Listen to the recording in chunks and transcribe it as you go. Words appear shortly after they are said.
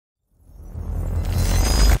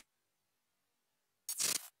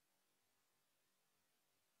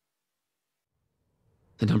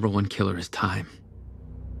The #1 killer is time.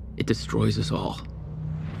 It destroys us all.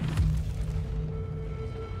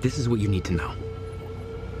 This is what you need to know.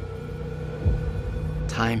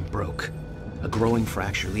 Time broke. A growing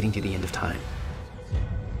fracture leading to the end of time.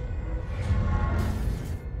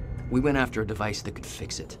 We went after a device that could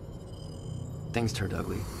fix it. Things turned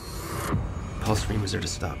ugly. Paul Serene was there to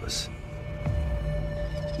stop us.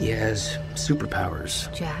 He has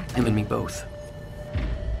superpowers. Jack? Him and me both.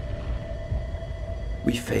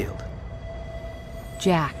 We failed.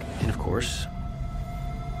 Jack. And of course,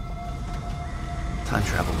 time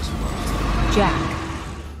travel was involved. Jack.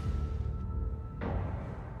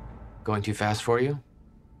 Going too fast for you?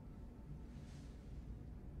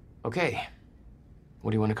 Okay. What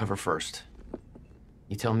do you want to cover first?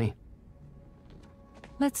 You tell me.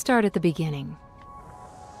 Let's start at the beginning.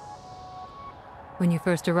 When you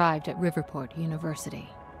first arrived at Riverport University.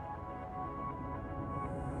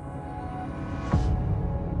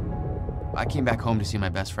 I came back home to see my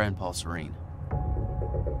best friend, Paul Serene.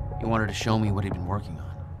 He wanted to show me what he'd been working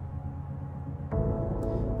on.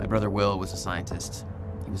 My brother Will was a scientist.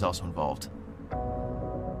 He was also involved.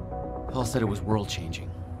 Paul said it was world-changing.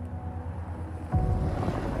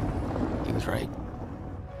 He was right.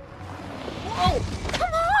 Whoa!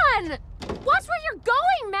 Come on! Watch where you're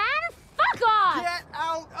going, man! Fuck off! Get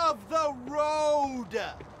out of the road!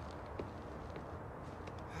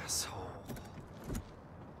 Asshole.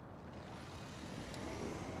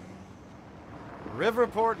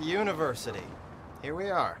 Riverport University. Here we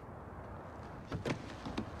are.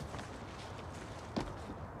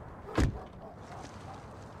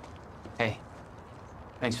 Hey,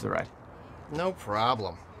 thanks for the ride. No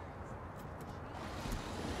problem.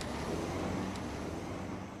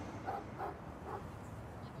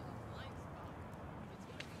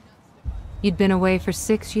 You'd been away for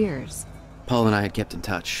 6 years. Paul and I had kept in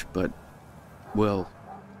touch, but, well,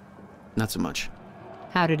 not so much.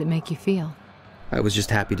 How did it make you feel? I was just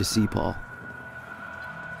happy to see Paul.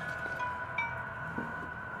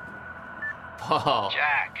 Paul.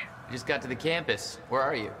 Jack. You just got to the campus. Where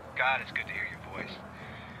are you? God, it's good to hear your voice.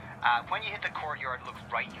 When you hit the courtyard, look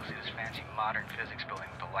right, you'll see this fancy modern physics building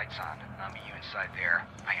with the lights on. I'll meet you inside there.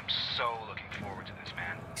 I am so looking forward to this,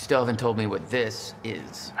 man. You still haven't told me what this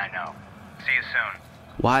is. I know. See you soon.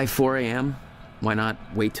 Why 4 a.m.? Why not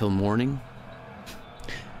wait till morning?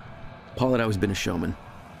 Paul had always been a showman.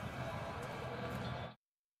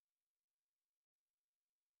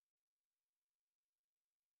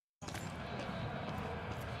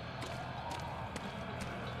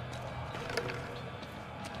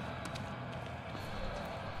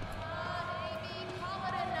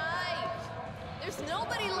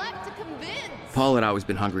 Paul had always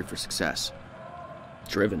been hungry for success.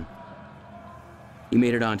 Driven. He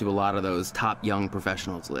made it onto a lot of those top young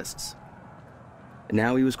professionals lists. And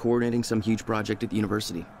now he was coordinating some huge project at the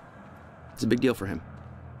university. It's a big deal for him.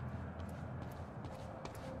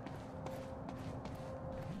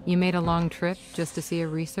 You made a long trip just to see a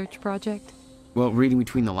research project? Well, reading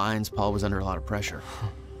between the lines, Paul was under a lot of pressure.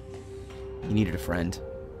 He needed a friend.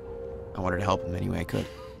 I wanted to help him any way I could.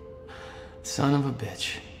 Son of a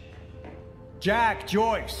bitch. Jack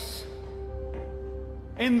Joyce.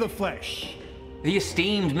 In the flesh. The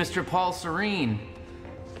esteemed Mr. Paul Serene.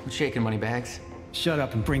 What's shaking, moneybags? Shut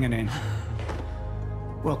up and bring it in.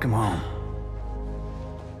 Welcome home.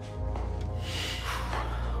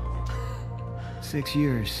 6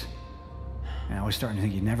 years. And I was starting to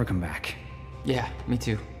think you'd never come back. Yeah, me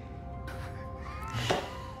too.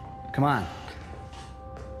 Come on.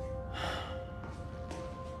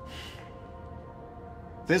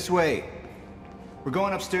 This way. We're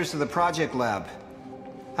going upstairs to the project lab.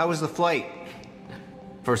 How was the flight?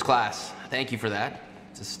 First class. Thank you for that.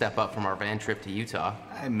 It's a step up from our van trip to Utah.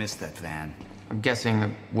 I missed that van. I'm guessing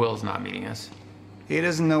that Will's not meeting us. He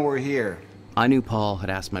doesn't know we're here. I knew Paul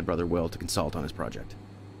had asked my brother Will to consult on his project.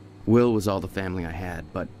 Will was all the family I had,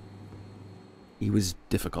 but he was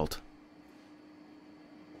difficult.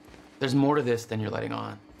 There's more to this than you're letting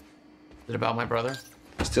on. Is it about my brother?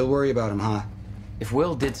 Still worry about him, huh? If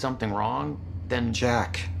Will did something wrong, then...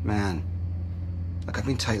 Jack, man. Look, I've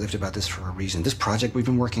been tight-lipped about this for a reason. This project we've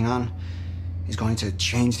been working on is going to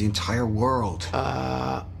change the entire world.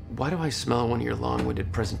 Why do I smell one of your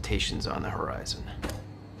long-winded presentations on the horizon?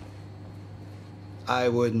 I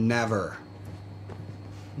would never.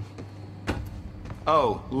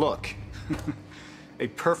 Oh, look. A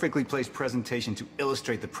perfectly placed presentation to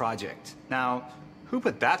illustrate the project. Now, who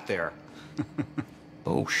put that there?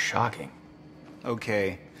 Oh, shocking.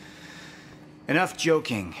 Okay. Enough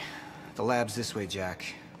joking. The lab's this way, Jack.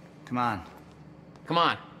 Come on. Come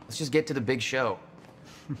on, let's just get to the big show.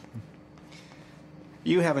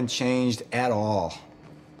 You haven't changed at all.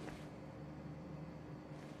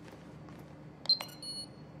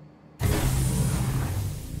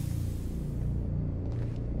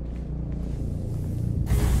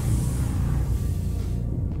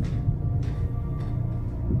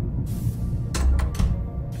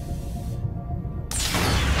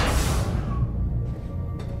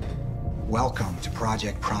 Welcome to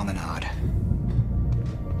Project Promenade.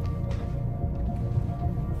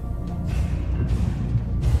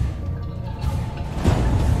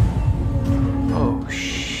 Oh,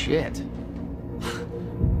 shit.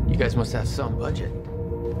 You guys must have some budget.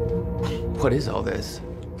 What is all this?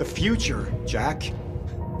 The future, Jack.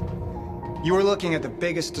 You are looking at the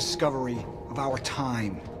biggest discovery of our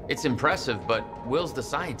time. It's impressive, but Will's the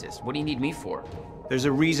scientist. What do you need me for? There's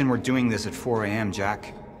a reason we're doing this at 4 a.m.,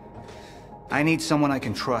 Jack. I need someone I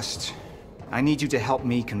can trust. I need you to help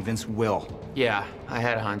me convince Will. Yeah, I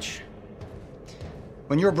had a hunch.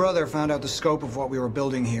 When your brother found out the scope of what we were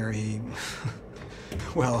building here, he...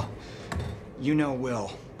 well, you know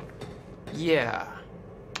Will. Yeah.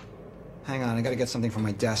 Hang on, I gotta get something from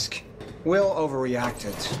my desk. Will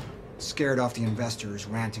overreacted. Scared off the investors,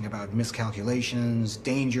 ranting about miscalculations,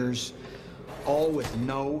 dangers, all with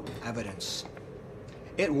no evidence.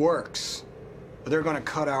 It works. But they're gonna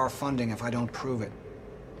cut our funding if I don't prove it.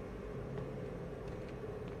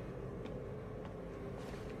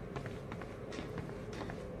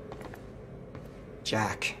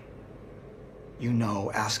 Jack, you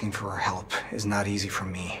know asking for our help is not easy for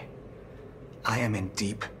me. I am in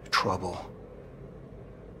deep trouble.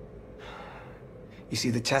 You see,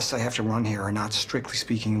 the tests I have to run here are not strictly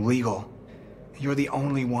speaking legal. You're the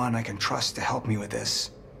only one I can trust to help me with this.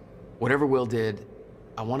 Whatever Will did,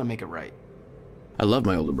 I want to make it right. I love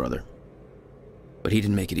my older brother, but he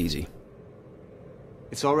didn't make it easy.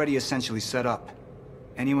 It's already essentially set up.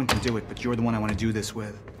 Anyone can do it, but you're the one I want to do this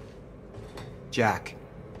with. Jack,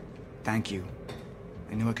 thank you.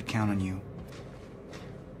 I knew I could count on you.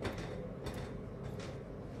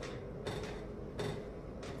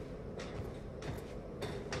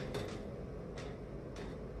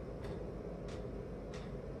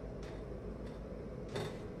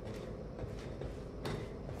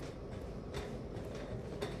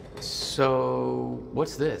 So,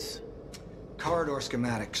 what's this? Corridor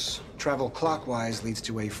schematics. Travel clockwise leads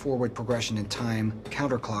to a forward progression in time.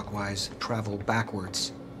 Counterclockwise, travel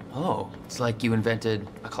backwards. Oh, it's like you invented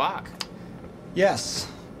a clock. Yes,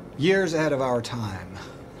 years ahead of our time.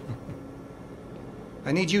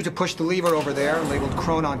 I need you to push the lever over there, labeled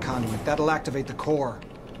Chronon Conduit. That'll activate the core.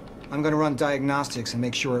 I'm gonna run diagnostics and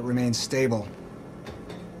make sure it remains stable.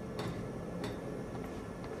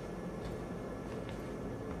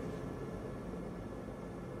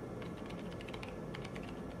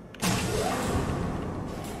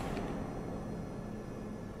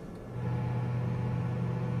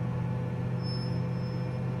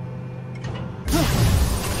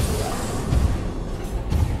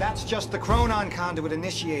 That's just the Chronon Conduit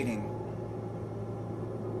initiating.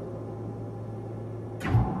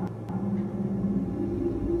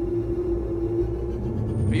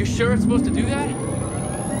 Are you sure it's supposed to do that?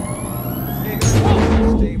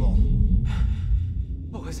 Stable.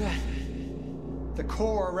 What was that? The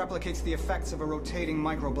core replicates the effects of a rotating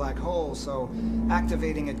micro-black hole, so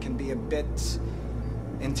activating it can be a bit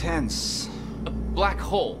intense. A black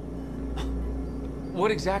hole?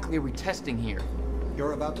 What exactly are we testing here?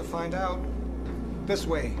 You're about to find out. This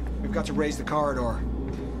way. We've got to raise the corridor.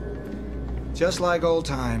 Just like old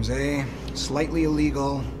times, eh? Slightly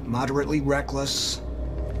illegal, moderately reckless.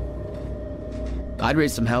 I'd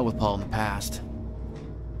raised some hell with Paul in the past.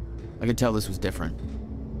 I could tell this was different.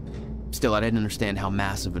 Still, I didn't understand how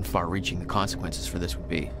massive and far-reaching the consequences for this would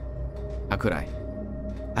be. How could I?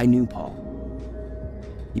 I knew Paul.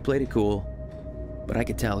 He played it cool, but I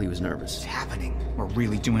could tell he was nervous. It's happening. We're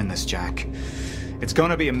really doing this, Jack. It's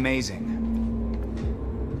gonna be amazing.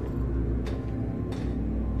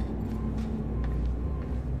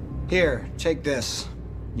 Here, take this.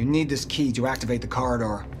 You need this key to activate the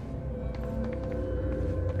corridor.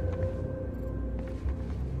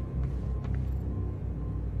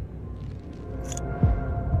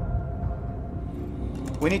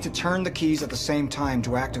 We need to turn the keys at the same time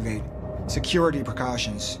to activate. Security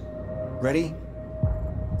precautions. Ready?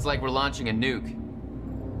 It's like we're launching a nuke.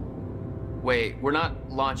 Wait, we're not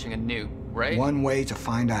launching a nuke, right? One way to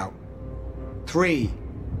find out. 3,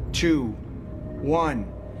 2, 1.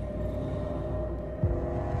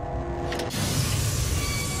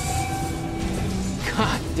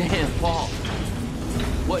 God damn, Paul.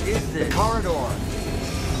 What is The this? corridor.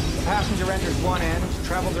 The passenger enters one end,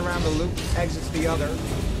 travels around the loop, exits the other.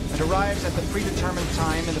 It arrives at the predetermined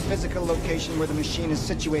time in the physical location where the machine is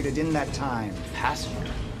situated in that time.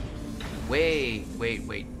 Passenger? Wait.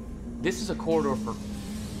 This is a corridor for...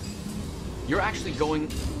 You're actually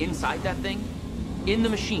going inside that thing? In the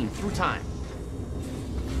machine, through time?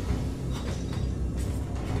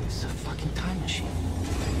 It's a fucking time machine.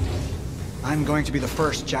 I'm going to be the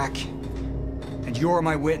first, Jack. And you're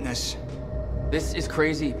my witness. This is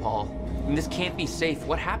crazy, Paul. And this can't be safe.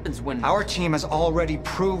 What happens when... Our team has already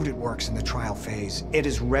proved it works in the trial phase. It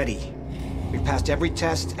is ready. We've passed every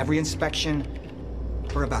test, every inspection.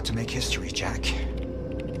 We're about to make history, Jack.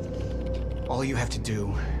 All you have to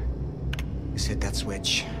do is hit that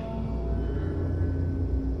switch.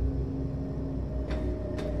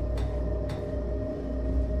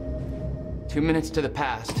 Two minutes to the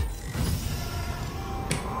past.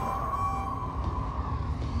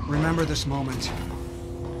 Remember this moment.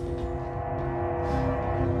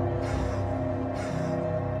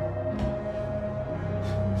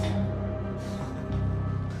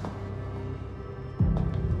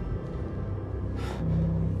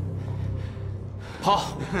 Paul!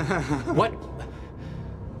 What?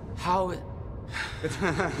 How...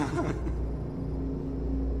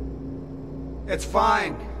 It's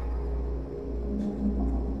fine.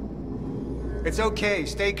 It's okay.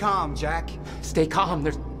 Stay calm, Jack. Stay calm.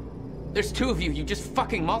 There's two of you. You just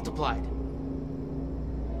fucking multiplied.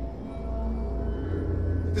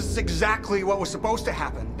 This is exactly what was supposed to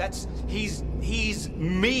happen. He's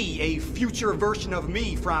me, a future version of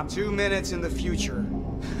me from 2 minutes in the future.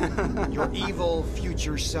 Your evil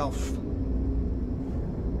future self.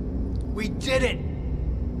 We did it!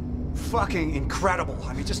 Fucking incredible.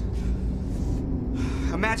 I mean, just...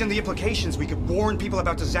 imagine the implications. We could warn people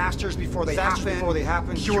about disasters before they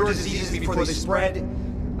happen. Cure diseases before they spread.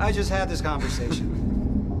 I just had this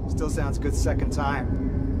conversation. Still sounds good second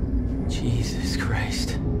time. Jesus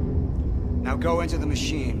Christ. Now go into the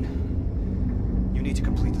machine. You need to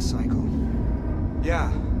complete the cycle.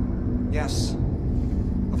 Yeah. Yes.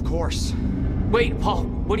 Of course. Wait, Paul,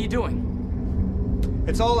 what are you doing?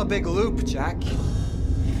 It's all a big loop, Jack.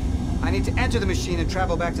 I need to enter the machine and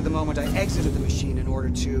travel back to the moment I exited the machine in order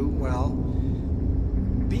to, well,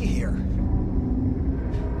 be here.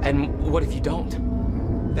 And what if you don't?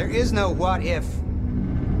 There is no what if.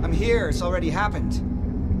 I'm here, it's already happened.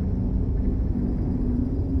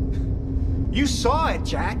 You saw it,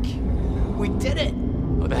 Jack. We did it.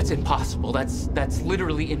 Oh, that's impossible. That's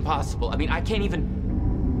literally impossible. I mean, I can't even...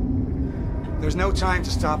 There's no time to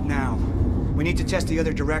stop now. We need to test the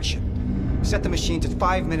other direction. Set the machine to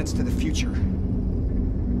 5 minutes to the future.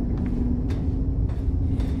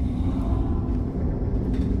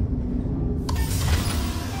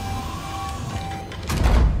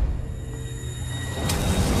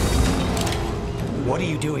 What are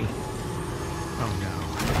you doing? Oh no.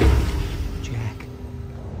 Jack.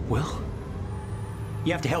 Will?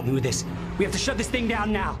 You have to help me with this. We have to shut this thing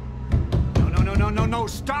down now. No,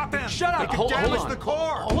 stop him! Shut up! Hold on. The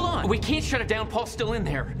core! Hold on. We can't shut it down. Paul's still in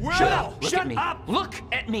there. Shut up! Look Shut at me. up! Look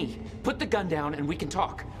at me. Put the gun down and we can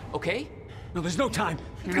talk, okay? No, there's no time.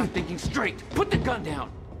 You're not thinking straight. Put the gun down.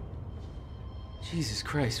 Jesus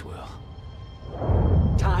Christ, Will.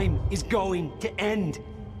 Time is going to end.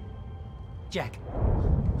 Jack,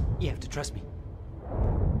 you have to trust me.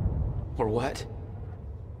 Or what?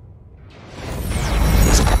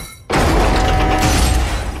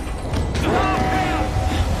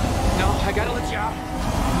 No, I gotta let you out.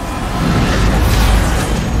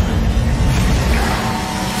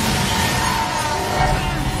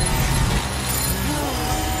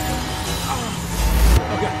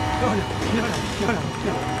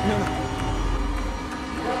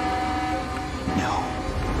 No.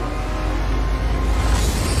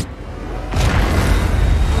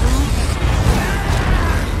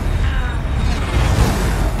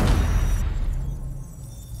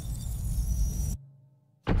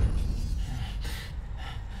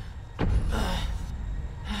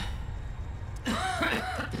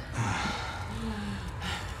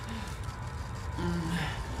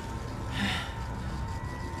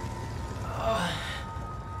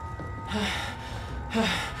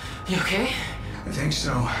 You okay? I think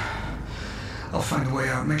so. I'll find a way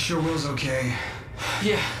out. Make sure Will's okay.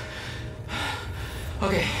 Yeah.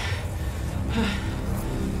 Okay.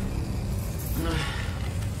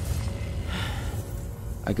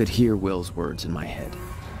 I could hear Will's words in my head.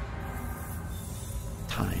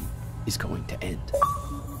 Time is going to end.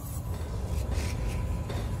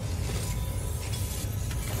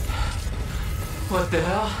 What the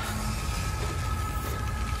hell?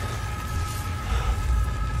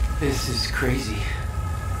 This is crazy.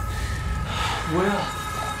 Will.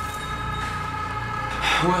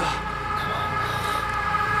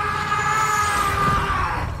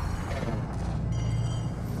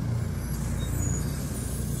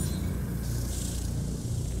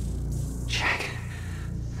 Jack.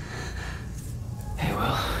 Hey,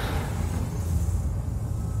 Will.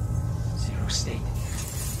 Zero state.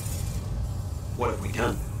 What have we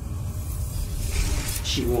done?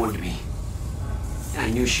 She warned me.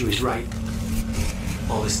 I knew she was right.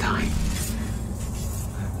 All this time.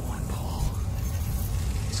 I warned Paul.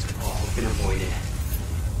 This could all have been avoided.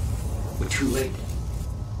 We're too late.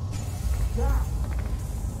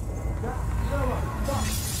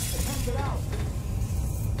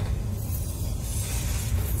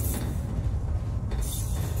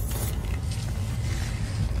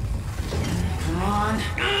 Come on.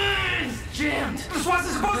 It's jammed. This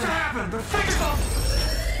wasn't supposed to happen! The figure's all...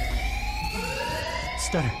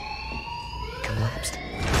 Stutter. Collapsed.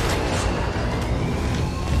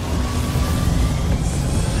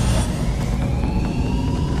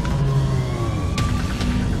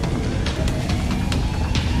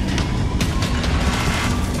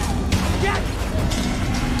 Jack!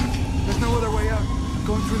 There's no other way out.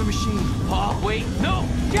 Going through the machine. Paul, wait, no!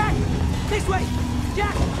 Jack! This way!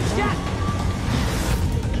 Jack! Jack!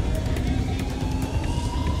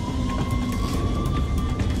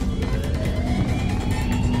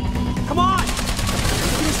 Come on! You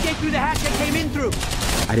can escape through the hatch I came in through.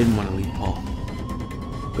 I didn't want to leave Paul,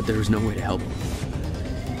 but there was no way to help him.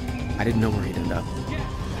 I didn't know where he'd end up.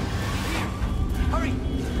 Hurry!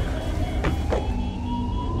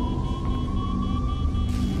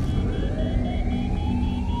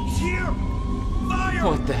 He's here! Fire!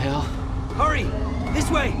 What the hell? Hurry! This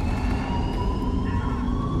way!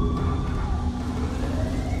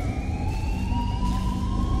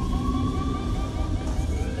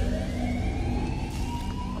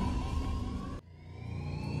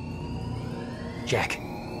 Jack,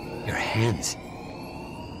 your hands.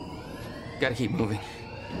 Gotta keep moving.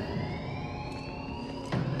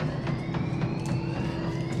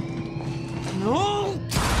 No!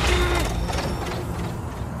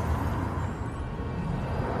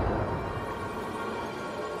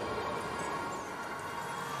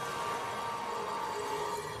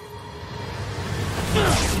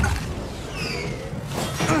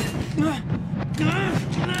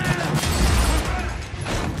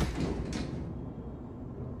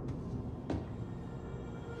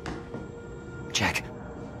 Jack.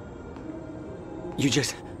 You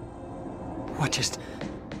just... What just...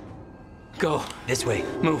 Go. This way.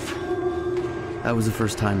 Move. That was the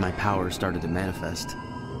first time my power started to manifest.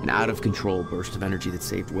 An out-of-control burst of energy that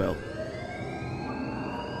saved Will.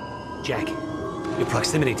 Jack, your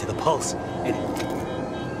proximity to the pulse,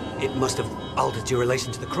 it must have altered your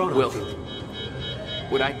relation to the chrono. Will,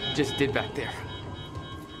 what I just did back there.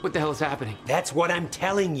 What the hell is happening? That's what I'm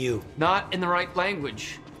telling you. Not in the right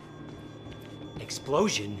language.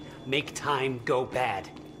 Explosion make time go bad.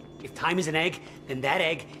 If time is an egg, then that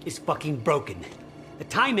egg is fucking broken. The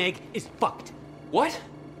time egg is fucked. What?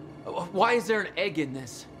 Why is there an egg in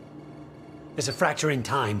this? There's a fracture in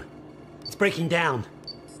time. It's breaking down,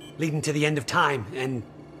 leading to the end of time, and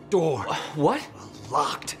door. What?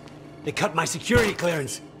 Locked. They cut my security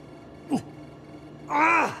clearance.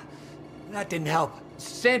 Ah! That didn't help.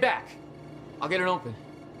 Stand back. I'll get it open.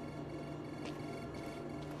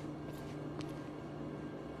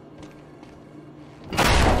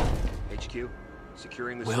 HQ,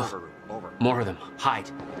 securing the Will, server room. Over. More of them. Hide.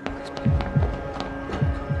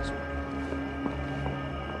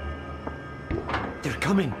 They're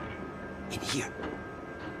coming. In here.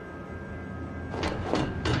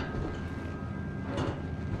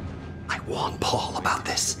 I warned Paul about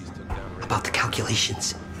this. About the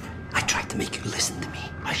calculations. I tried to make you listen to me.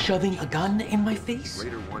 By shoving a gun in my face?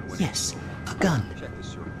 Yes, a gun.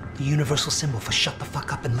 The universal symbol for shut the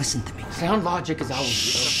fuck up and listen to me. Sound logic is always...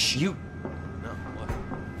 Shh. You... No, what?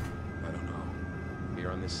 I don't know.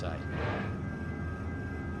 We're on this side.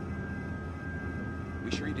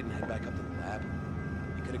 We sure you didn't head back up to the lab?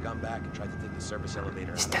 You could have gone back and tried to take the service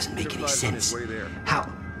elevator. This doesn't make any sense. There. How?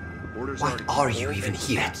 Orders Why are you even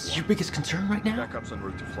here? That's your biggest concern right now? Backup's en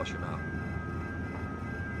route to flush him out.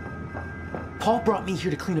 Paul brought me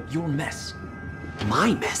here to clean up your mess.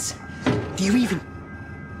 My mess? Do you even...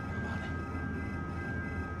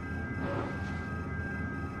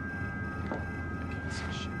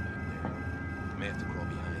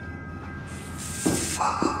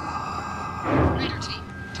 Raider team,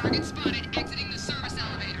 target spotted exiting the service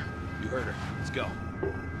elevator. You heard her. Let's go.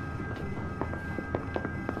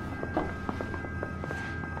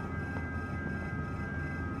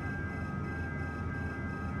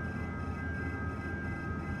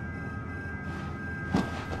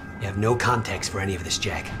 You have no context for any of this,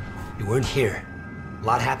 Jack. You weren't here. A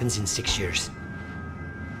lot happens in 6 years.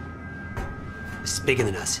 This is bigger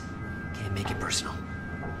than us. Can't make it personal.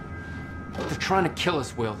 They're trying to kill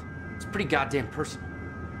us, Will. It's pretty goddamn personal.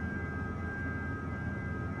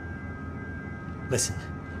 Listen,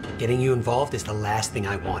 getting you involved is the last thing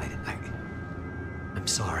I wanted. I'm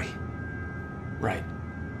sorry. Right.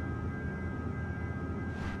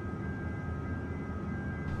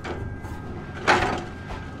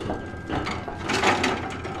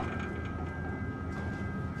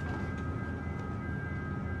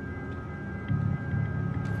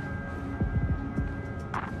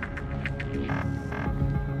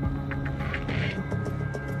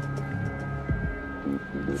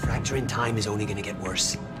 Fracturing time is only gonna get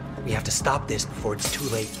worse. We have to stop this before it's too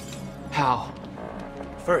late. How?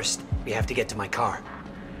 First, we have to get to my car.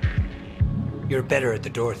 You're better at the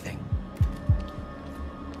door thing.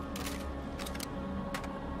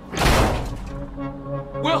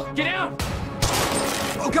 Will, get out!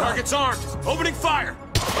 Oh, God! Target's armed! Opening fire!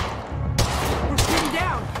 We're shooting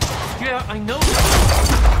down! Yeah, I know.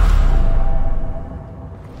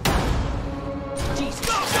 Jeez.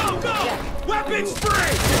 Go! Yeah. Weapons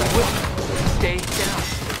free! Will, stay down.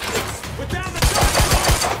 Put down the target!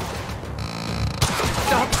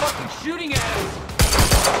 Stop fucking shooting at us!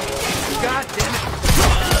 God damn it!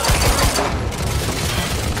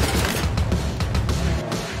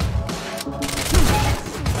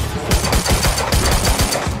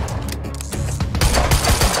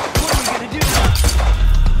 What are we gonna do?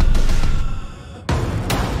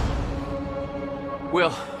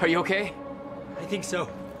 Will, are you okay? I think so.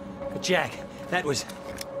 But Jack, that was...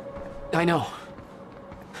 I know.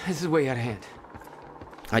 This is way out of hand.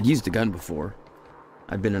 I'd used a gun before.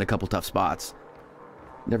 I'd been in a couple tough spots.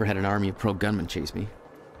 Never had an army of pro gunmen chase me.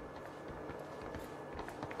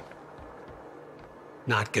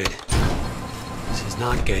 Not good. This is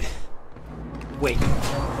not good. Wait.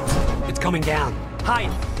 It's coming down.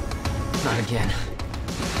 Hide! Not again.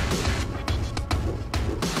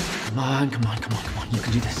 Come on, come on, come on, come on. You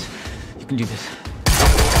can do this. You can do this.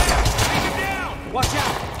 Take him down! Watch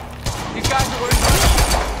out! These guys are worried about us.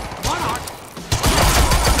 Come on, Art.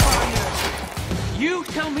 You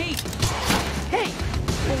tell me. Hey!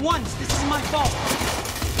 For once, this is my fault.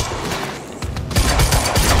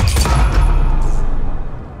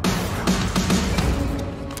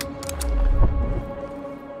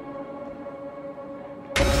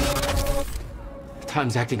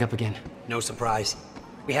 Time's acting up again. No surprise.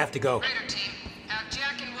 We have to go. Raider team, have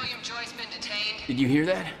Jack and William Joyce been detained? Did you hear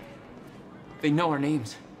that? They know our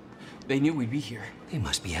names. They knew we'd be here. They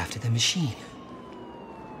must be after the machine.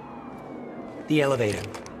 The elevator.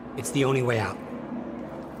 It's the only way out.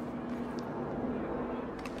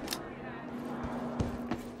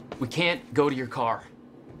 We can't go to your car.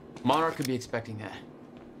 Monarch could be expecting that.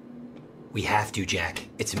 We have to, Jack.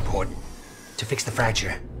 It's important. To fix the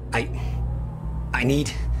fracture.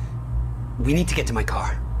 We need to get to my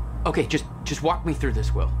car. Okay, just walk me through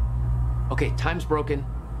this, Will. Okay, time's broken.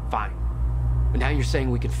 Fine. But now you're saying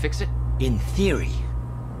we could fix it? In theory,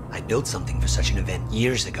 I built something for such an event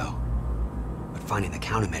years ago. But finding the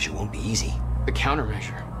countermeasure won't be easy. The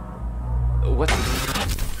countermeasure? What's...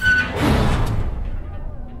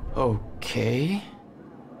 Okay...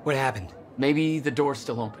 What happened? Maybe the door's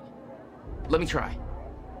still open. Let me try.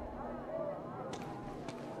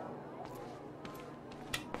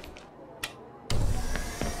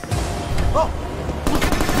 Oh!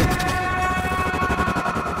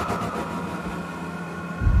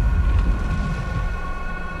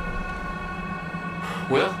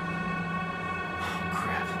 Will? Oh,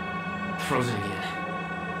 crap. Frozen again.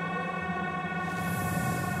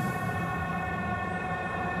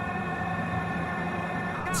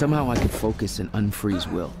 Somehow I could focus and unfreeze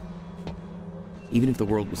Will, even if the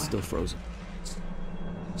world was still frozen.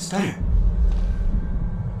 Steiner.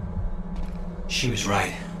 She was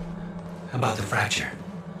right. About the fracture.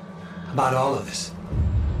 About all of this.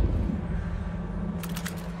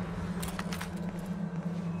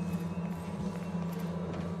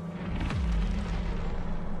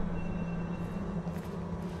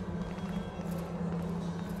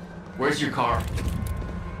 Where's your car?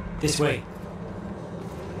 This way.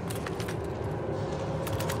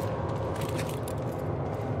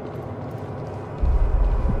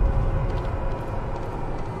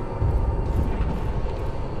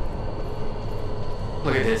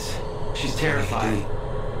 Look at this. She's terrified.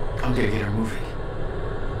 I'm gonna get her moving.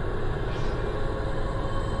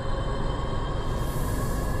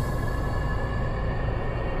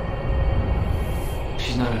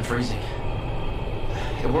 She's not unfreezing.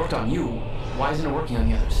 It worked on you. Why isn't it working on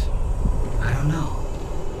the others? I don't know.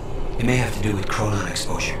 It may have to do with chronon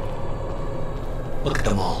exposure. Look at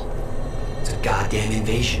them all. It's a goddamn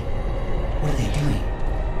invasion. What are they doing?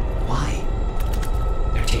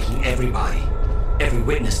 Why? They're taking everybody, every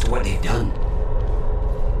witness to what they've done.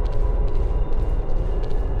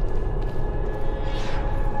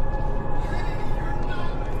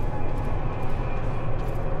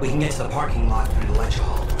 We can get to the parking lot through the lecture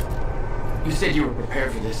hall. You said you were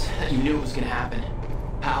prepared for this. You knew it was gonna happen.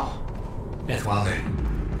 How? Beth Wilder.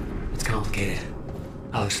 It's complicated.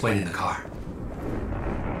 I'll explain in the car.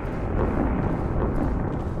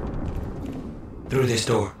 Through this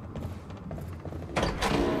door.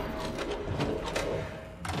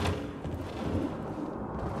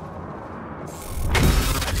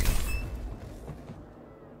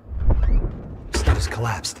 Stuff has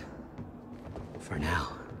collapsed. For now.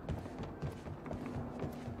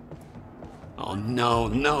 Oh no,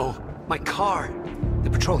 no. My car.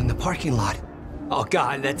 They're patrolling the parking lot. Oh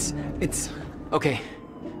God, it's... Okay.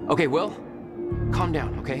 Okay, Will. Calm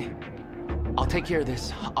down, okay? I'll take care of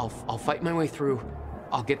this. I'll fight my way through.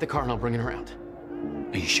 I'll get the car and I'll bring it around.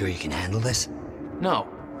 Are you sure you can handle this? No.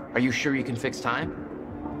 Are you sure you can fix time?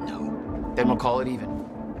 No. Then we'll call it even.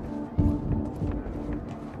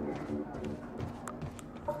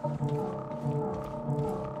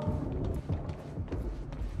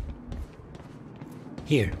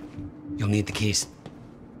 Here. You'll need the keys.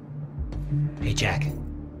 Hey, Jack.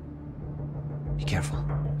 Be careful.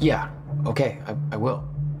 Yeah, okay, I will.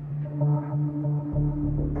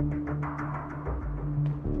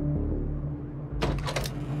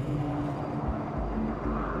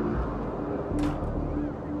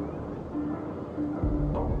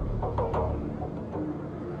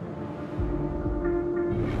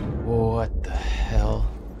 What the hell?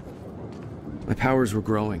 My powers were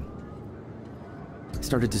growing. I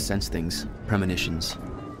started to sense things, premonitions,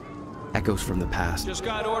 echoes from the past. Just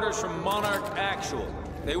got orders from Monarch Actual.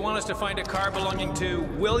 They want us to find a car belonging to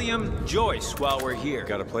William Joyce while we're here.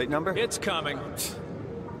 Got a plate number? It's coming. It's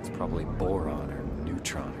probably boron or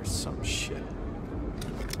neutron or some shit.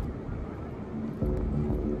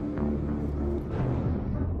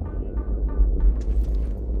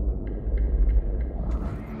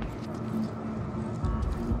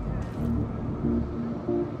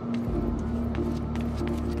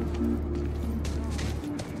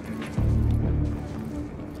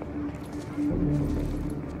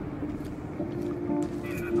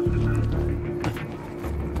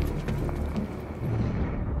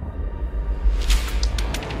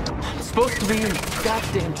 Supposed to be in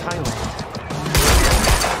goddamn Thailand.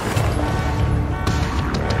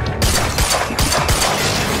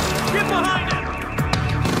 Get behind it!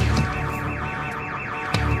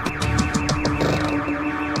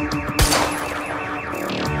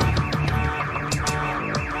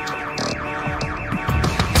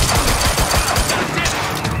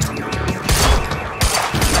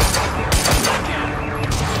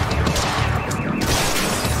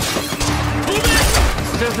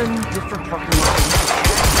 Different parking lots.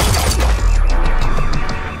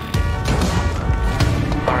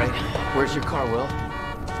 All right, where's your car, Will?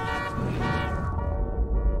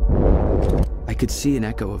 I could see an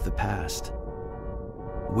echo of the past.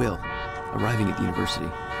 Will, arriving at the university.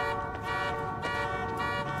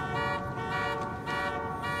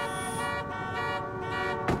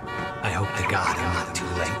 I hope to God I'm not too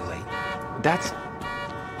late. That's...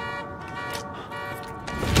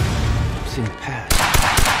 I've seen the past.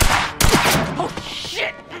 Oh,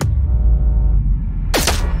 shit!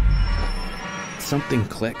 Something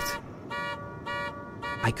clicked.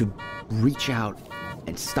 I could reach out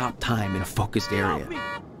and stop time in a focused area. You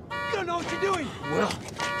don't know what you're doing! Will.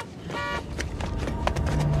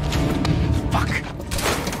 Fuck.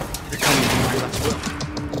 They're coming from my left, Will.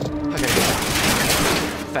 I gotta get out.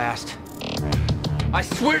 Fast. I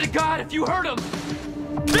swear to God, if you hurt him!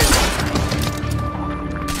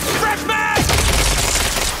 Fresh mag!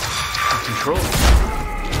 Control.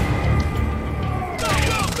 Go,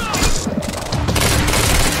 go, go!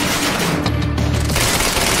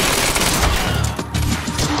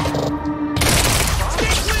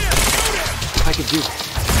 Stay clear! I could do this.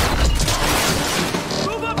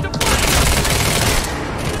 Move up to flank!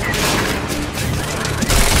 Get around!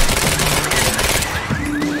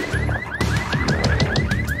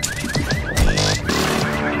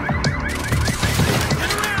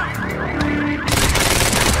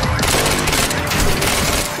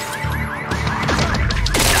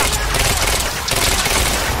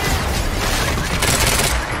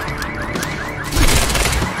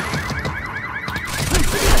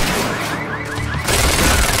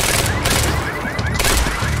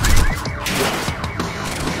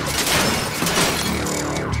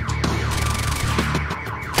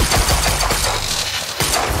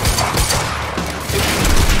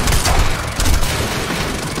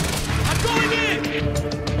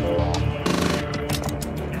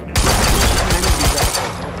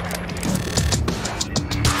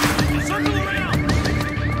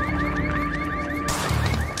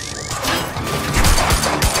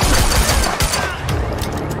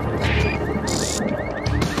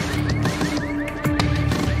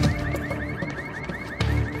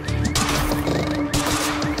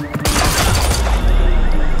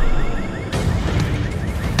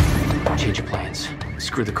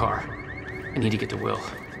 I need to get to Will.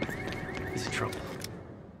 He's in trouble.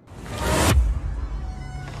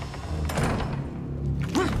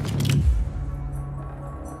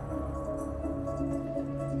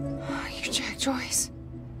 You're Jack Joyce.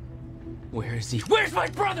 Where is he? Where's my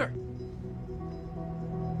brother?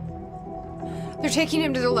 They're taking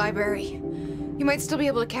him to the library. You might still be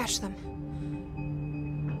able to catch them.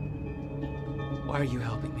 Why are you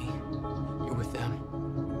helping me? You're with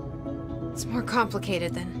them. It's more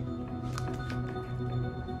complicated than...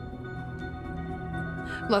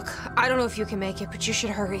 Look, I don't know if you can make it, but you should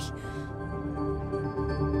hurry.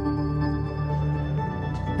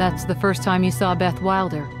 That's the first time you saw Beth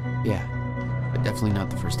Wilder. Yeah, but definitely not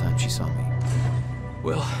the first time she saw me.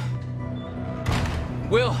 Will.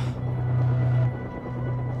 Will!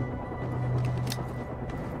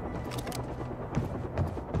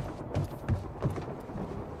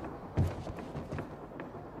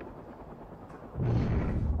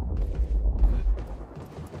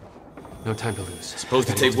 No time to lose. Supposed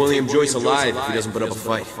to take William Joyce alive if he doesn't put up a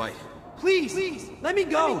fight. Please, let me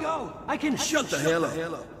go. I can... Shut the hell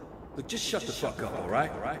up. Look, just shut the fuck up, all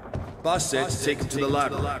right? Boss said to take him to the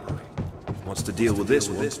library. Wants to deal with this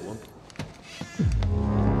one.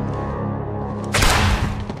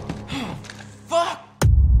 Fuck!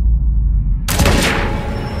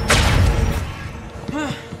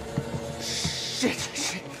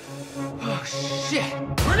 Shit. Oh, shit.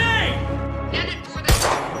 Grenade! Headed for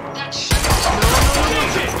that shit.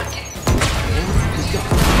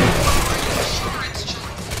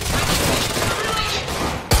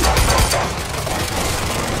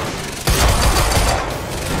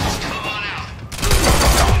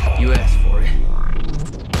 You asked for it.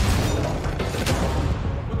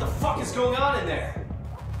 What the fuck is going on in there?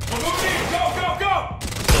 Well, move in! Go!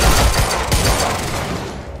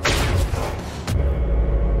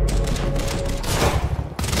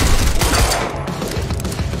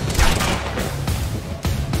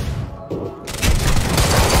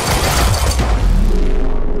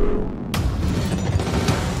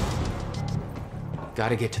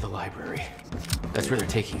 Gotta get to the library. That's where they're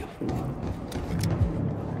taking him.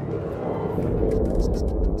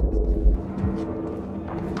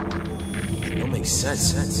 Don't make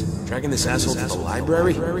sense. Dragging this asshole to the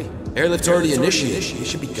library? Airlift already initiated. He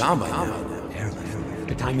should be gone by now. Airlift.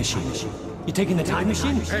 The time machine. You taking the time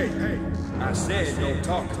machine? Hey, I said don't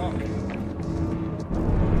talk.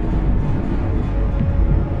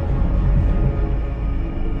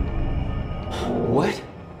 What?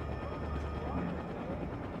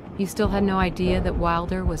 You still had no idea that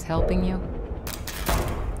Wilder was helping you?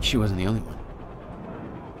 She wasn't the only one.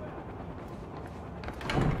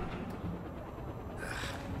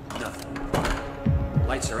 Nothing.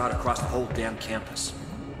 Lights are out across the whole damn campus.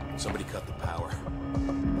 Somebody cut the power.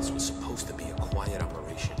 This was supposed to be a quiet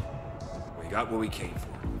operation. We got what we came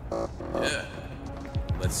for. Yeah.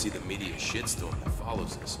 Let's see the media shitstorm that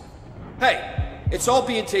follows this. Hey, it's all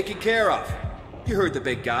being taken care of. You heard the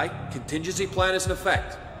big guy. Contingency plan is in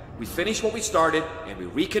effect. We finish what we started, and we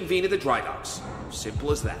reconvene at the dry docks.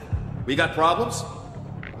 Simple as that. We got problems?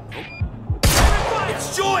 Nope.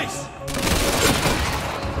 It's Joyce!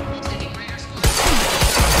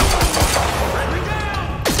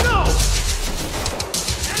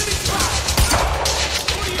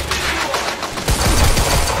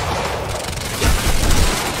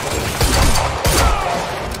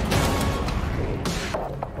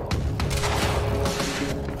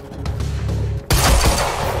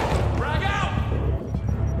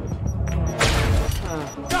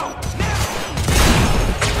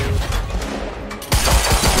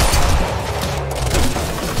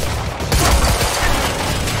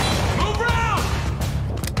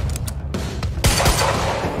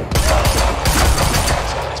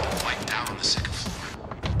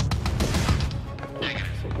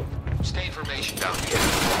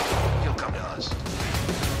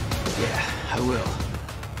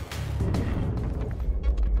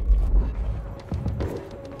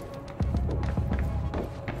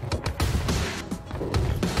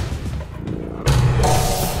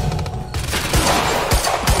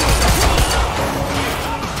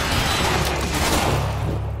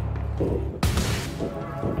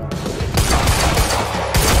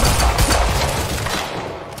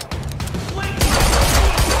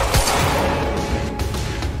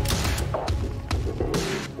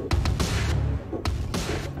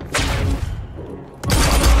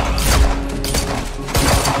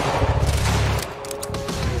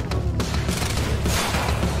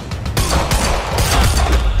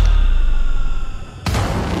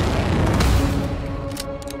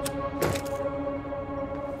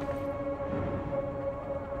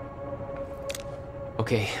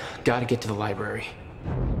 Okay, Gotta get to the library.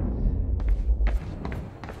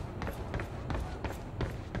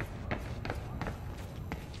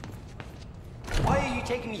 Why are you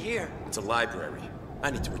taking me here? It's a library.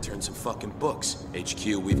 I need to return some fucking books. HQ,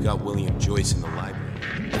 we've got William Joyce in the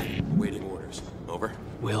library. Waiting orders. Over?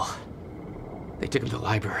 Will. They took him to the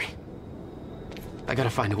library. I gotta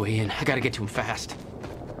find a way in. I gotta get to him fast.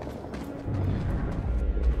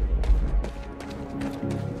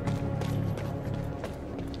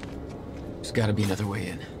 There's gotta be another way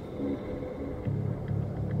in.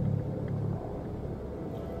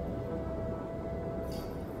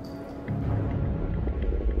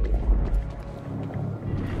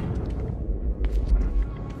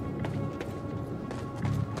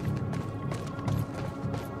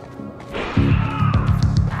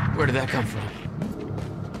 Where did that come from?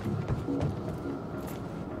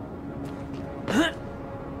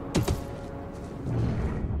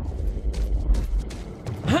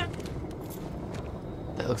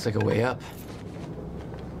 That looks like a way up.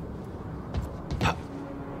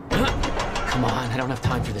 Come on, I don't have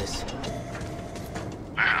time for this.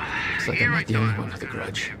 Looks like I'm not the only one with a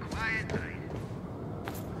grudge.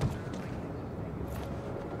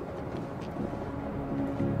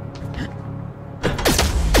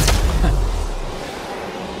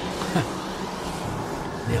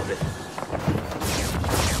 Nailed it.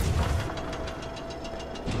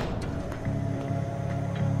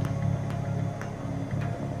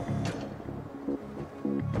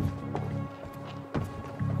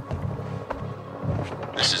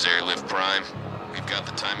 This is Airlift Prime. We've got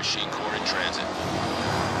the Time Machine Core in transit.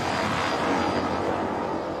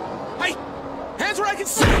 Hey! Hands where I can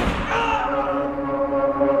see!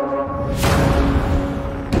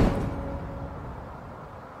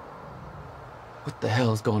 What the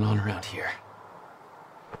hell is going on around here?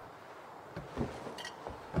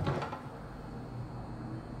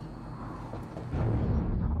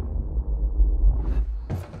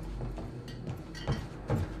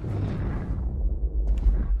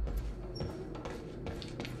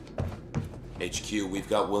 HQ, we've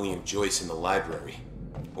got William Joyce in the library.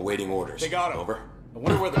 Awaiting orders. They got him. Over. I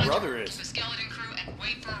wonder where the brother is. The skeleton crew and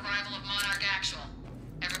wait for arrival of Monarch Actual.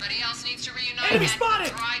 Everybody else needs to reunite Enemy at spotted!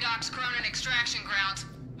 the DRYDOCKS Cronin extraction grounds.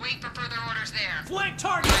 Wait for further orders there. Flank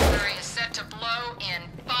target! The library is set to blow in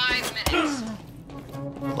 5 minutes.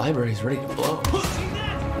 The library's ready to blow.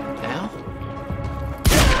 Now?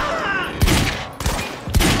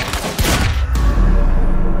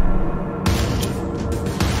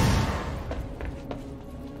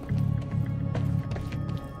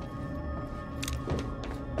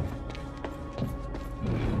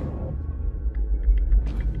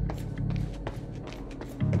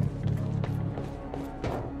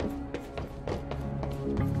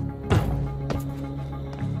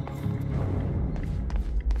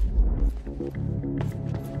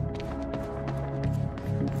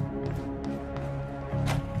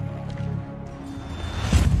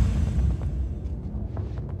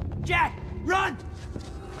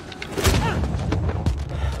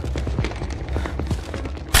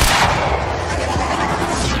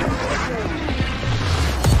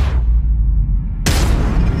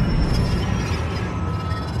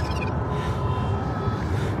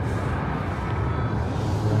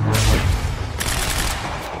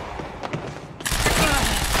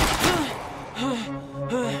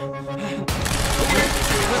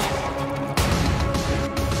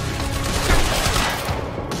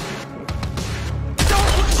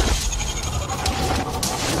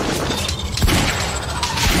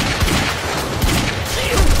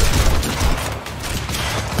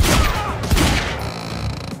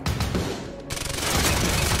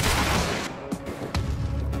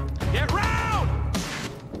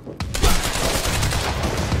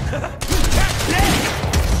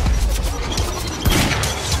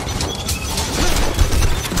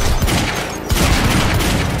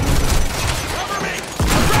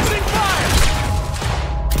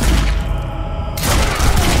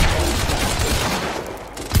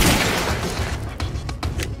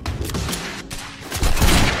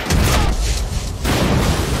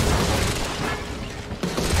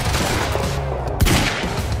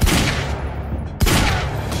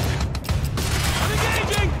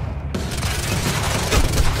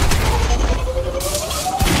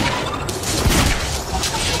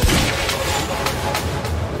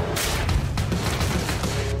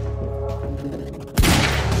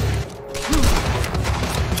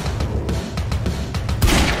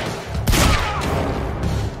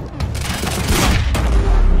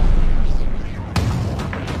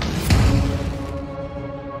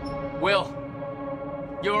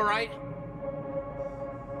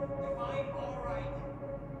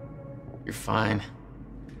 You're fine.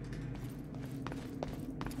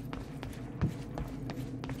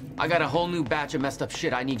 I got a whole new batch of messed up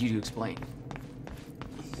shit I need you to explain.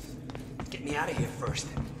 Get me out of here first.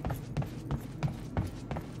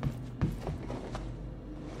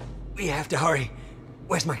 We have to hurry.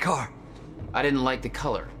 Where's my car? I didn't like the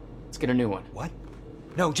color. Let's get a new one. What?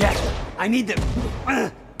 No, Jack. I need the...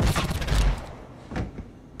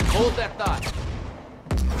 Hold that thought.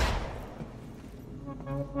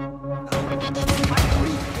 My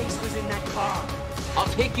briefcase was in that car. I'll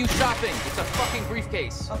take you shopping. It's a fucking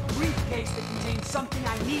briefcase. A briefcase that contains something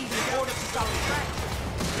I need in order to stop the track.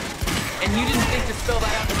 And you didn't think to spell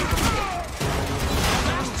that out when you were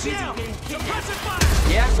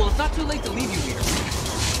Yeah, well, it's not too late to leave you here.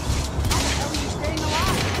 How the hell are you staying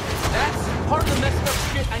alive? That's part of the messed up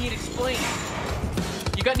shit I need explained.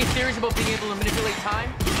 You got any theories about being able to manipulate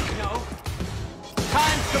time? No.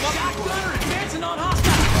 Time's come up. Shotgunner advancing on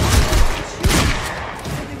hostiles.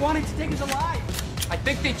 They wanted to take us alive. I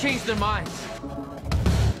think they changed their minds.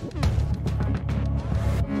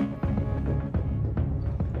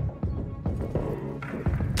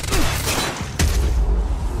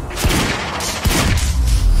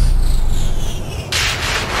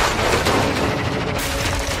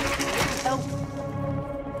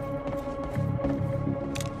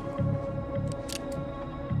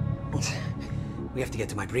 We have to get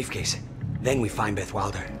to my briefcase. Then we find Beth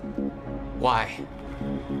Wilder. Why?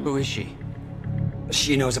 Who is she?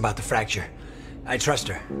 She knows about the fracture. I trust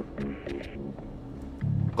her.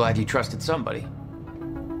 Glad you trusted somebody.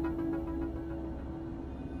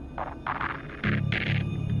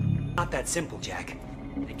 Not that simple, Jack.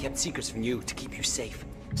 I kept secrets from you to keep you safe.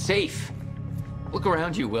 Safe? Look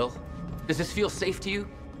around you, Will. Does this feel safe to you?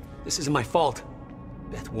 This isn't my fault.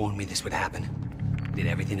 Beth warned me this would happen. I did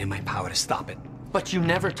everything in my power to stop it. But you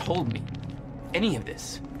never told me any of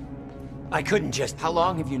this. I couldn't just... How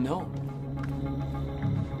long have you known?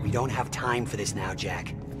 We don't have time for this now,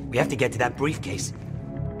 Jack. We have to get to that briefcase.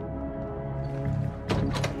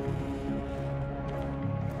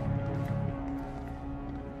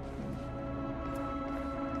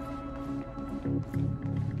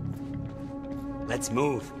 Let's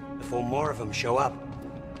move, before more of them show up.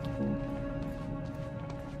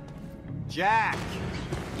 Jack!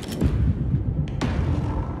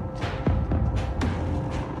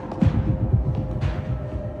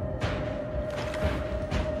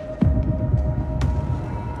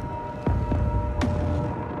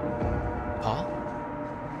 Paul?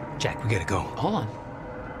 Jack, we gotta go. Hold on.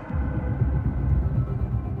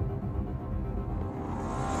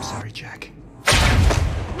 I'm sorry, Jack.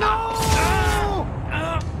 No!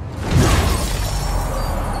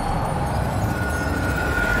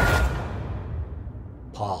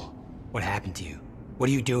 Paul, what happened to you? What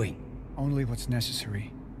are you doing? Only what's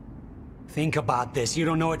necessary. Think about this. You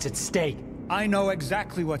don't know what's at stake. I know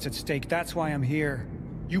exactly what's at stake. That's why I'm here.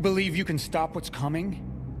 You believe you can stop what's coming?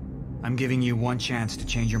 I'm giving you one chance to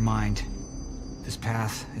change your mind. This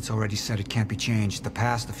path, it's already said it can't be changed. The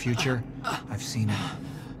past, the future, I've seen it.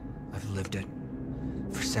 I've lived it.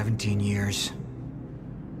 For 17 years.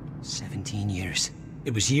 17 years.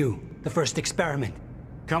 It was you, the first experiment.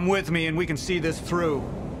 Come with me and we can see this through.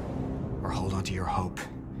 Or hold on to your hope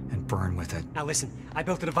and burn with it. Now listen, I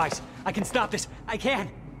built a device. I can stop this. I can.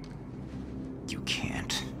 You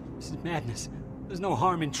can't. This is madness. There's no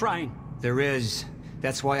harm in trying. There is.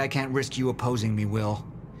 That's why I can't risk you opposing me, Will.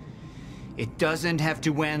 It doesn't have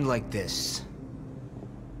to end like this.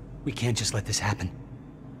 We can't just let this happen.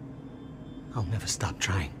 I'll never stop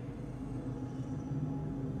trying.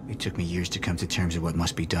 It took me years to come to terms with what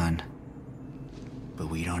must be done. But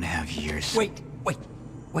we don't have years. Wait.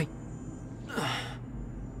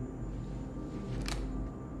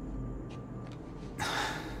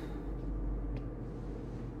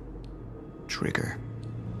 Trigger.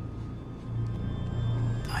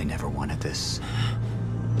 I never wanted this.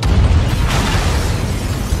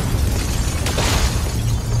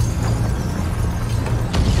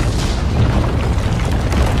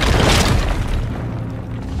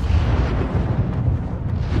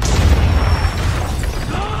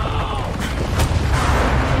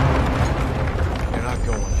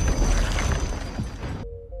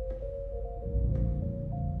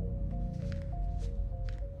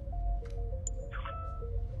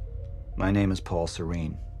 My name is Paul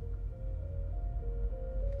Serene.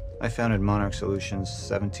 I founded Monarch Solutions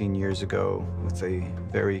 17 years ago with a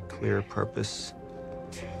very clear purpose.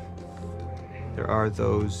 There are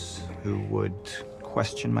those who would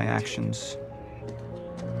question my actions.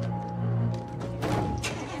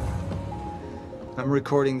 I'm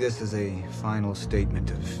recording this as a final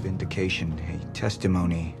statement of vindication, a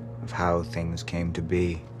testimony of of how things came to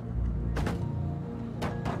be.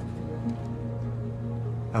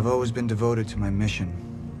 I've always been devoted to my mission.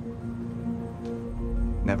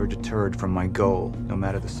 Never deterred from my goal, no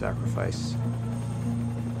matter the sacrifice.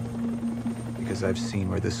 Because I've seen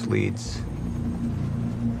where this leads.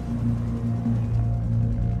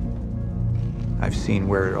 I've seen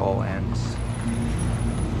where it all ends.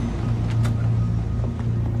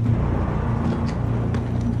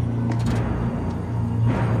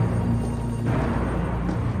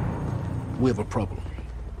 We have a problem.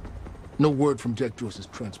 No word from Jack Joyce's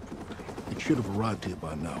transport. It should have arrived here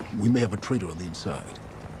by now. We may have a traitor on the inside.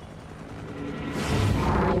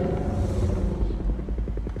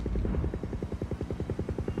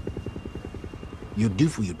 You're due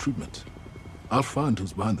for your treatment. I'll find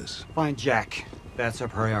who's behind this. Find Jack. That's our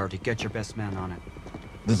priority. Get your best man on it.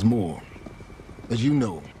 There's more. As you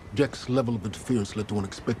know, Jack's level of interference led to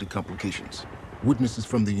unexpected complications. Witnesses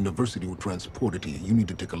from the university were transported here. You need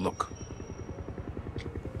to take a look.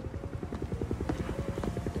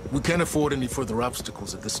 We can't afford any further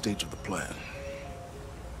obstacles at this stage of the plan.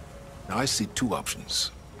 Now, I see two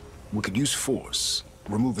options. We could use force,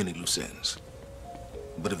 remove any loose ends.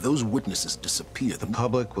 But if those witnesses disappear, the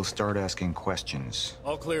public will start asking questions.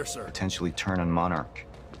 All clear, sir. Potentially turn on Monarch.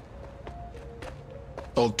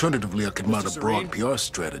 Alternatively, I could mount a broad Serene? PR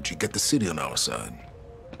strategy, get the city on our side.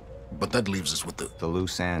 But that leaves us with the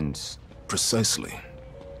loose ends. Precisely.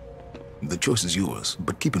 The choice is yours,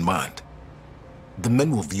 but keep in mind, the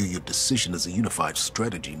men will view your decision as a unified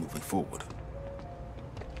strategy moving forward.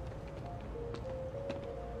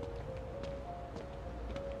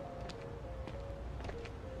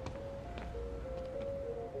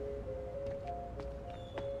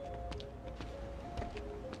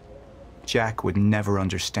 Jack would never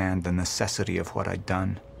understand the necessity of what I'd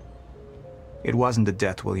done. It wasn't the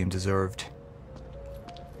death William deserved,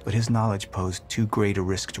 but his knowledge posed too great a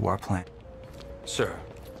risk to our plan. Sir.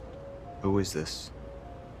 Who is this?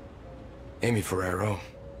 Amy Ferrero.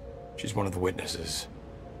 She's one of the witnesses.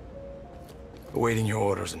 Awaiting your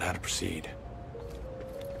orders on how to proceed.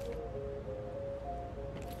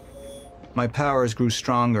 My powers grew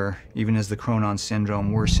stronger, even as the Chronon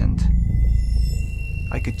syndrome worsened.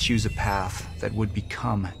 I could choose a path that would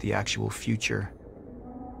become the actual future,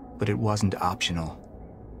 but it wasn't optional.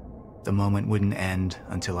 The moment wouldn't end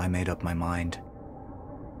until I made up my mind.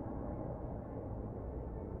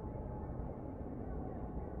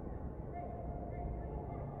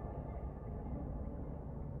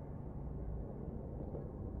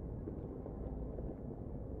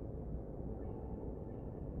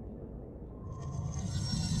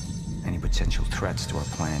 Any potential threats to our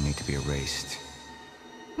plan need to be erased.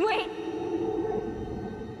 Wait!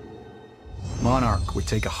 Monarch would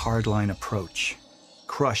take a hardline approach.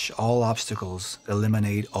 Crush all obstacles,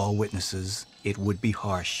 eliminate all witnesses. It would be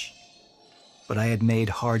harsh. But I had made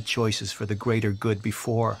hard choices for the greater good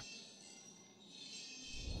before.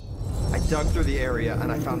 I dug through the area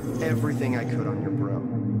and I found everything I could on your bro.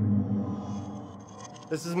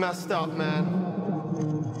 This is messed up, man.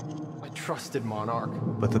 I trusted Monarch.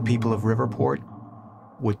 But the people of Riverport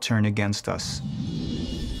would turn against us.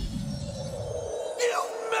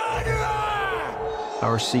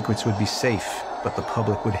 Our secrets would be safe, but the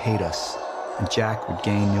public would hate us, and Jack would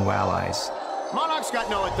gain new allies. Monarch's got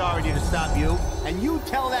no authority to stop you, and you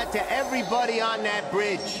tell that to everybody on that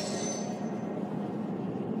bridge.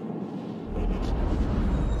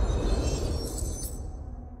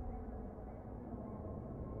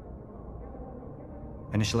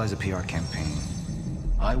 Initialize a PR campaign.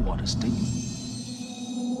 I want a statement.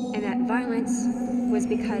 And that violence was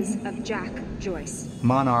because of Jack Joyce.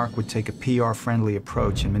 Monarch would take a PR-friendly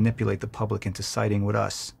approach and manipulate the public into siding with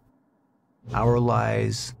us. Our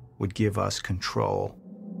lies would give us control.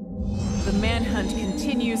 The manhunt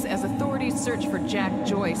continues as authorities search for Jack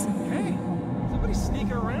Joyce. Hey, somebody's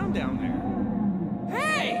sneaking around down there.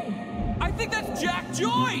 Hey! I think that's Jack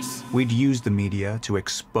Joyce! We'd use the media to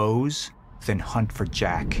expose, then hunt for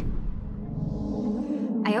Jack.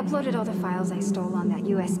 I uploaded all the files I stole on that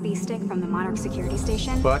USB stick from the Monarch security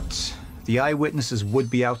station. But the eyewitnesses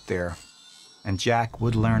would be out there, and Jack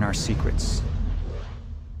would learn our secrets.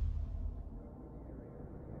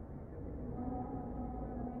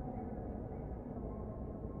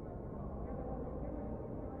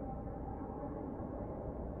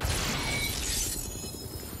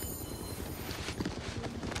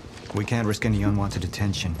 We can't risk any unwanted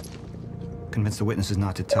attention. Convince the witnesses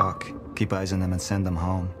not to talk. Keep eyes on them and send them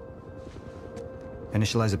home.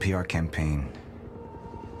 Initialize a PR campaign.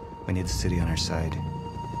 We need the city on our side.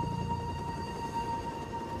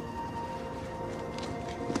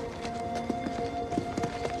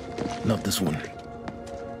 Not this one.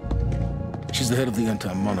 She's the head of the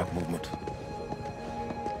anti-monarch movement.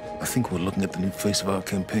 I think we're looking at the new face of our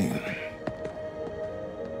campaign.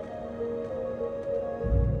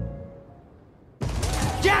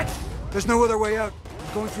 Jack! There's no other way out.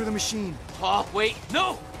 I'm going through the machine. Oh, wait.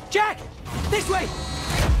 No! Jack! This way!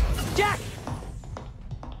 Jack!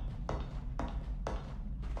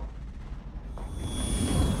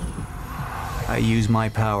 I use my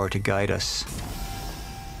power to guide us,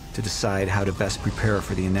 to decide how to best prepare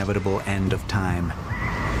for the inevitable end of time.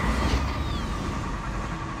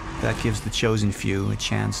 That gives the chosen few a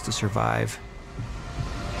chance to survive.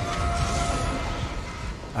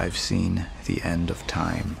 I've seen the end of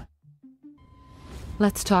time.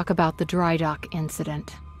 Let's talk about the dry dock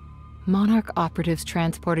incident. Monarch operatives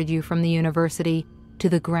transported you from the university to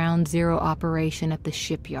the Ground Zero operation at the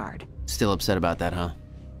shipyard. Still upset about that, huh?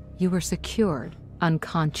 You were secured,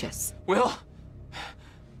 unconscious. Will?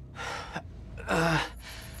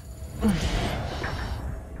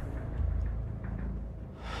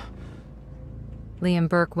 Liam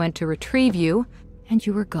Burke went to retrieve you, and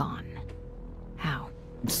you were gone. How?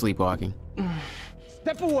 Sleepwalking.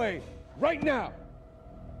 Step away! Right now!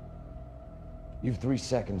 You've 3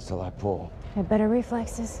 seconds till I pull. Had better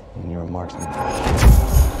reflexes. And you're a marksman.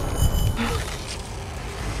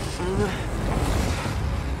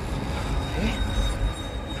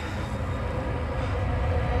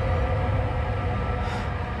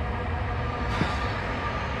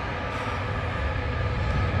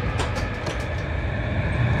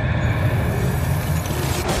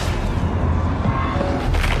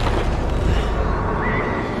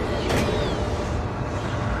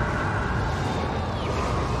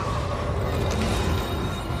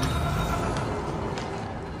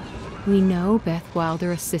 We know Beth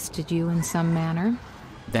Wilder assisted you in some manner.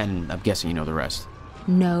 Then I'm guessing you know the rest.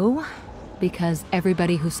 No, because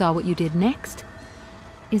everybody who saw what you did next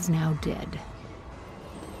is now dead.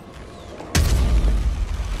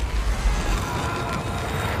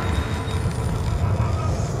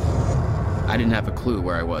 I didn't have a clue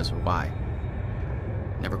where I was or why.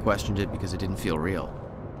 Never questioned it because it didn't feel real.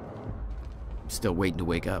 I'm still waiting to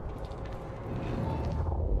wake up.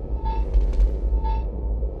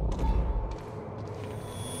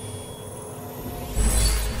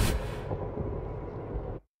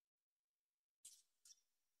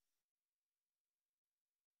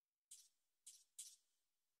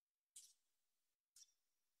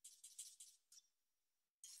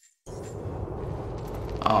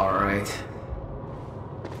 All right.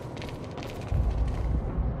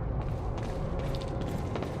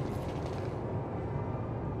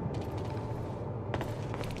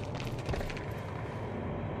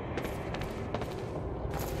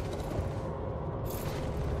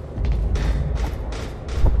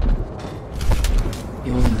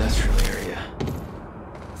 The old industrial area.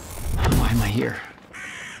 Why am I here?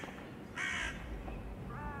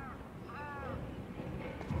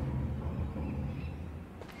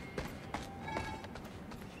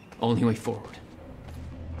 Only way forward.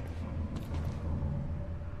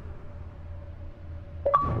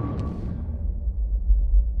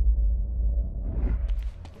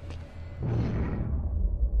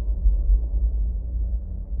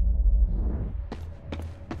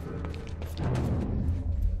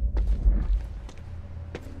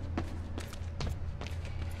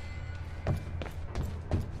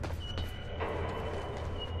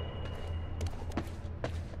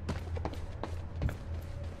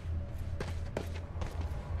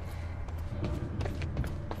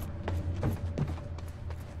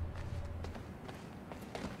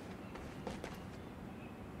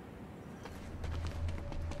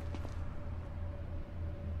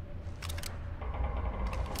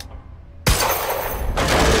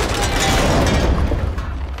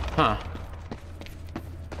 Huh.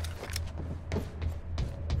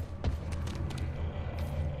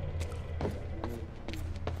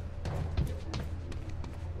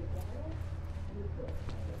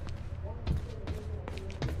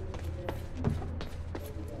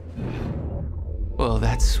 Well,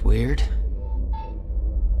 that's weird.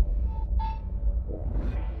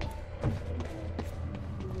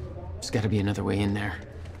 There's gotta be another way in there.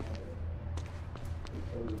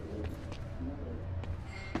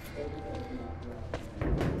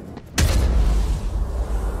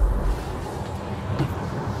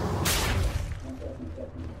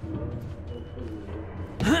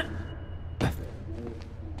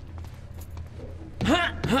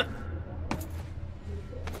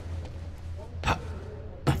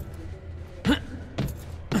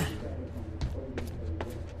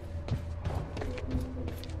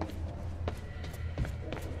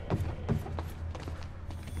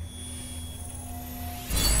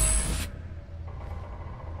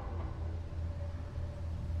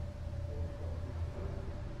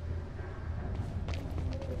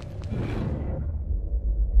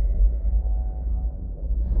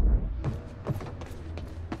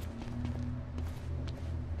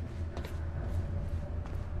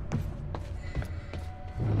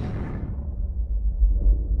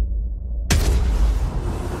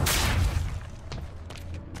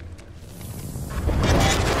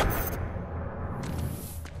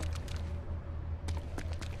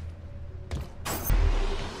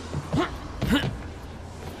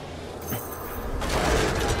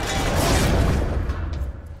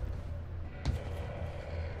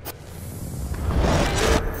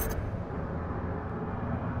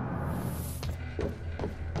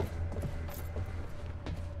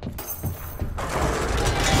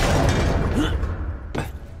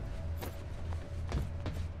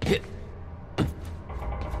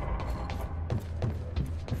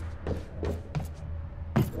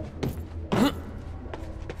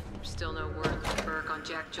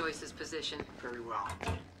 Jack Joyce's position? Very well.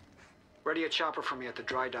 Ready a chopper for me at the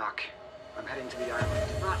dry dock. I'm heading to the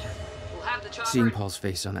island. Roger. We'll have the chopper... Seeing Paul's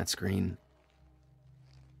face on that screen,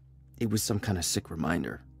 it was some kind of sick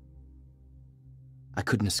reminder. I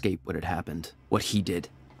couldn't escape what had happened, what he did.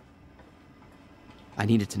 I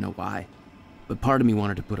needed to know why, but part of me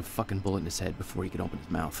wanted to put a fucking bullet in his head before he could open his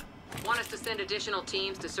mouth. Want us to send additional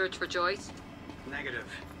teams to search for Joyce? Negative.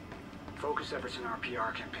 Focus efforts in our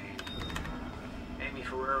PR campaign. Amy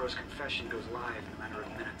Ferrero's confession goes live in a matter of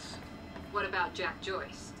minutes. What about Jack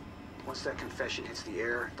Joyce? Once that confession hits the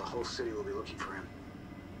air, the whole city will be looking for him.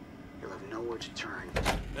 He'll have nowhere to turn.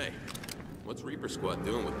 Hey, what's Reaper Squad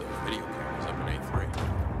doing with those video cameras up in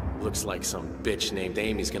A3? Looks like some bitch named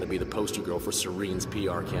Amy's gonna be the poster girl for Serene's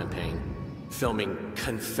PR campaign. Filming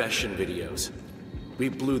confession videos. We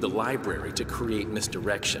blew the library to create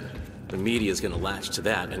misdirection. The media's gonna latch to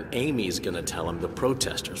that, and Amy's gonna tell them the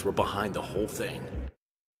protesters were behind the whole thing.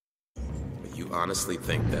 You honestly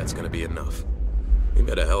think that's gonna be enough? We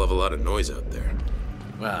made a hell of a lot of noise out there.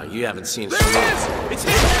 Well, you haven't seen... There it is! It's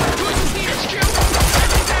him! Joyce is here!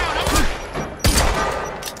 Take me down! Over!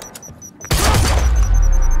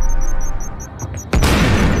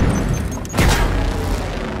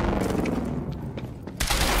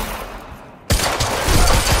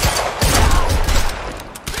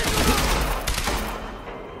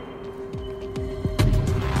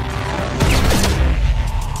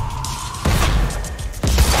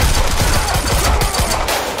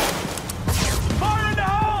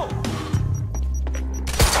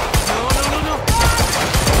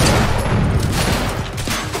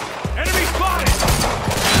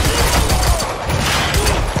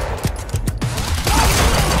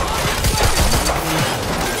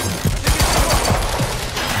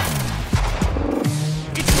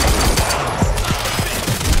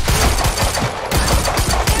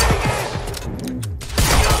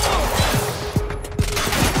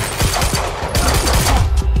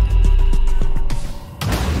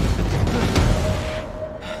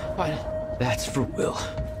 That's for Will.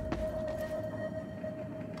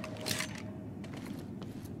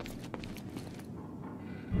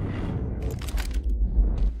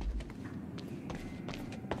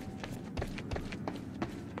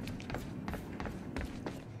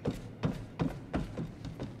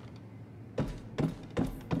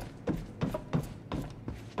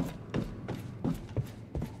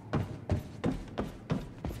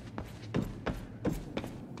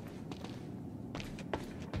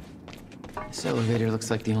 This elevator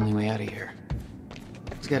looks like the only way out of here.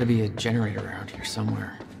 There's gotta be a generator around here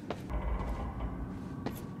somewhere.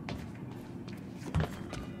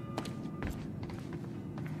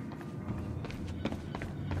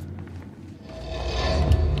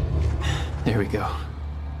 There we go. What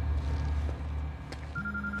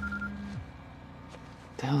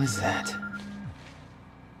the hell is that?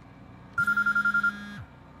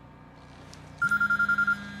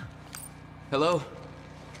 Hello?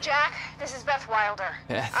 Jack, this is Beth Wilder.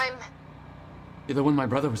 Beth? You're the one my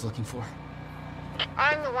brother was looking for.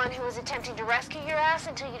 I'm the one who was attempting to rescue your ass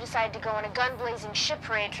until you decided to go on a gun-blazing ship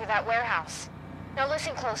parade through that warehouse. Now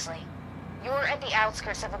listen closely. You're at the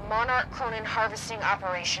outskirts of a Monarch Cronin harvesting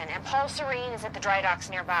operation, and Paul Serene is at the dry docks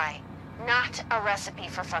nearby. Not a recipe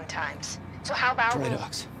for fun times. So how about... Dry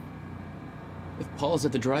docks. If Paul's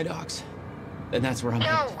at the dry docks, then that's where I'm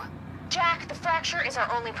No! Jack, the fracture is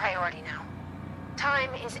our only priority now.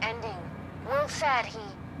 Time is ending. Will said he...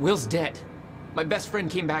 Will's dead. My best friend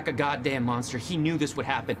came back a goddamn monster. He knew this would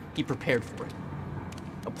happen. He prepared for it.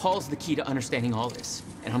 Paul's the key to understanding all this,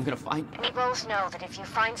 and I'm gonna find him. We both know that if you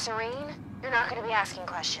find Serene, you're not gonna be asking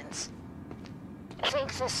questions.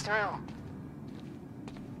 Think this through.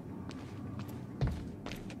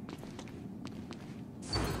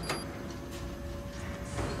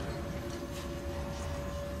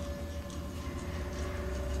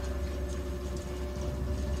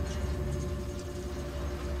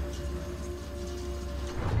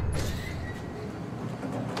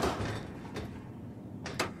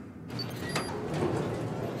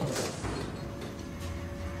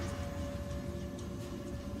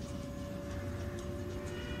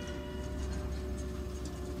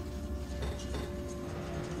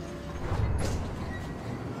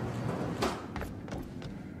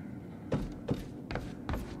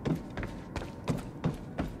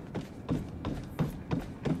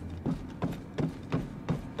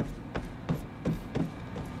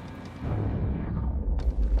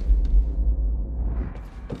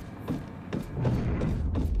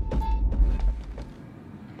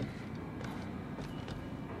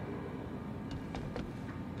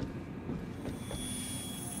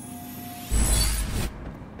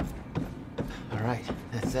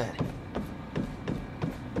 is that?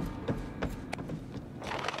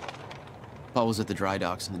 Paul was at the dry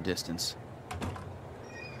docks in the distance.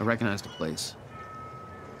 I recognized the place.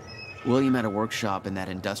 William had a workshop in that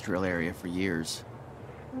industrial area for years.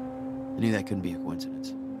 I knew that couldn't be a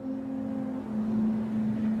coincidence.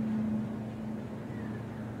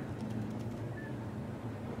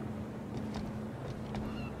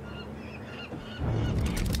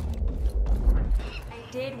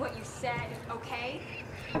 I did what you said, okay?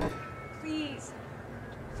 Please.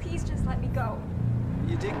 Please just let me go.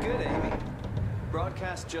 You did good, Amy.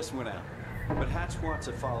 Broadcast just went out, but Hatch wants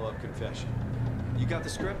a follow-up confession. You got the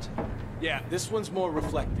script? Yeah, this one's more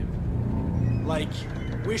reflective. Like,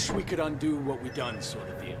 wish we could undo what we done sort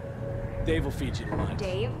of deal. Dave will feed you the lines.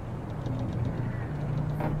 Dave?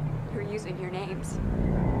 You're using your names.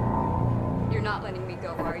 You're not letting me go,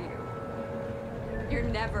 are you? You're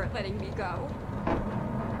never letting me go.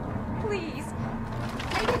 Please.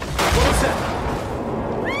 What was that?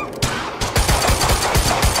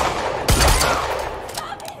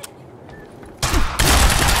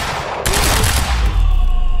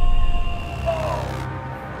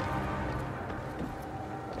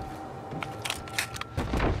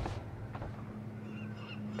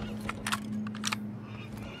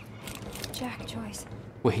 Jack Joyce.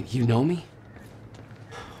 Wait, you know me?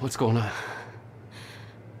 What's going on?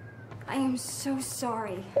 I am so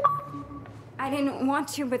sorry. I didn't want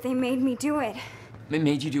to, but they made me do it. They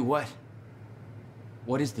made you do what?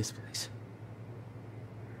 What is this place?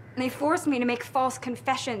 They forced me to make false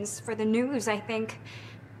confessions for the news, I think.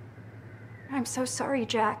 I'm so sorry,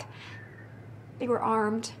 Jack. They were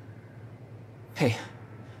armed. Hey,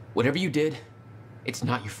 whatever you did, it's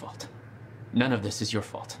not your fault. None of this is your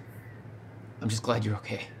fault. I'm just glad you're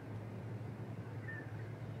okay.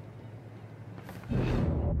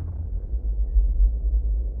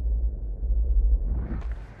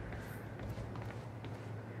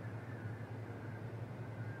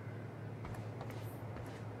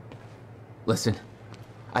 Listen,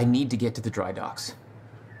 I need to get to the dry docks.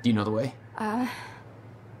 Do you know the way?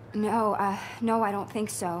 No, I don't think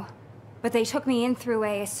so. But they took me in through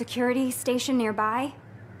a security station nearby.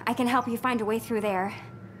 I can help you find a way through there.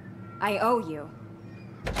 I owe you.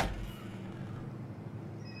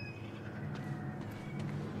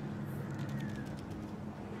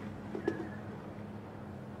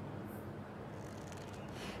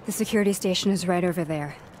 The security station is right over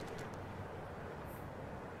there.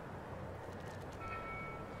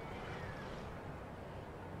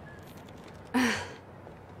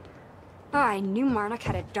 I knew Monarch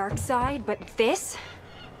had a dark side, but this?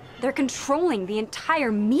 They're controlling the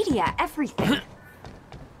entire media, everything.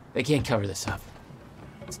 They can't cover this up.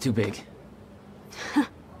 It's too big.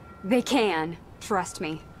 They can, trust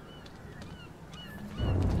me.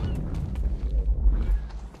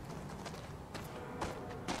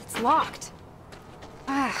 It's locked.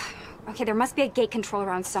 Okay, there must be a gate control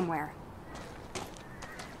around somewhere.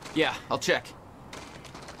 Yeah, I'll check.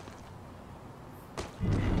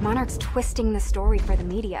 Monarch's twisting the story for the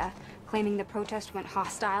media, claiming the protest went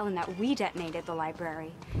hostile and that we detonated the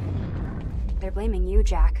library. They're blaming you,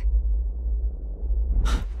 Jack.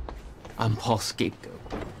 I'm Paul's scapegoat.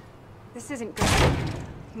 This isn't good.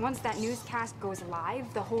 Once that newscast goes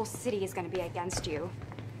live, the whole city is gonna be against you.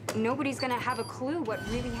 Nobody's gonna have a clue what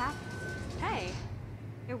really happened. Hey,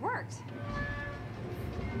 it worked.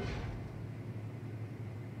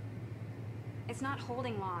 It's not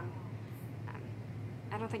holding long.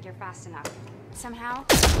 I don't think you're fast enough. Somehow...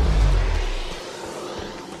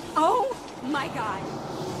 Oh my God!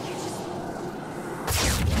 You're just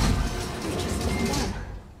them.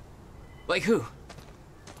 Like who?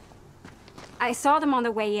 I saw them on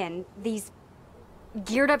the way in. These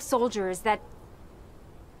geared up soldiers that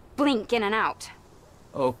blink in and out.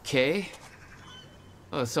 Okay.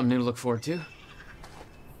 Oh, something new to look forward to. You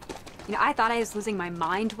know, I thought I was losing my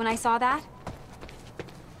mind when I saw that.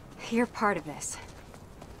 You're part of this.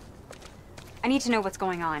 I need to know what's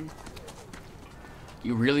going on.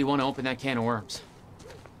 You really want to open that can of worms?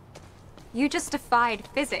 You just defied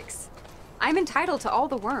physics. I'm entitled to all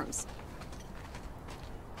the worms.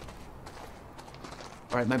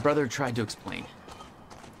 All right, my brother tried to explain.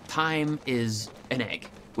 Time is an egg,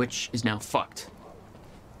 which is now fucked.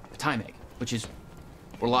 A time egg, which is...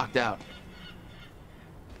 we're locked out.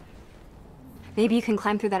 Maybe you can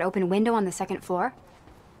climb through that open window on the second floor?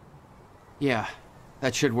 Yeah,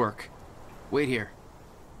 that should work. Wait here.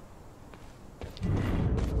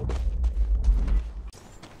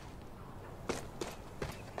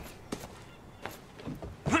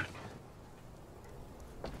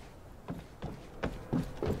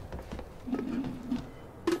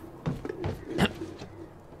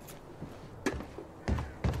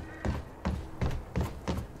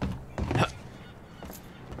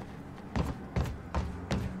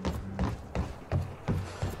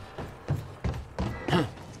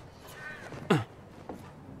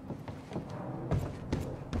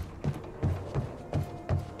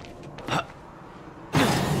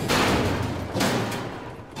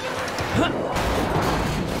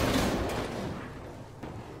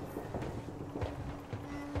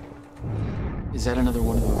 Is that another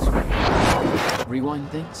one of those rewind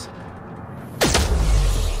things?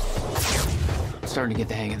 I'm starting to get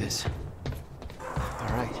the hang of this. All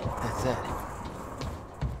right, that's that.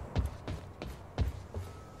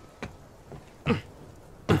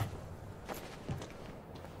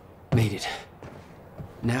 Made it.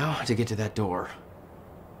 Now to get to that door.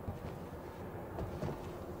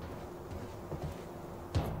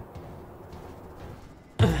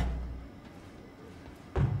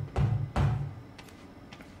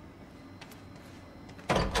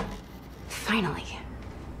 Finally.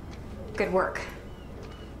 Good work.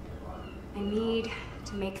 I need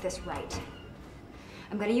to make this right.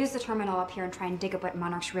 I'm gonna use the terminal up here and try and dig up what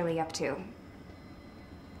Monarch's really up to.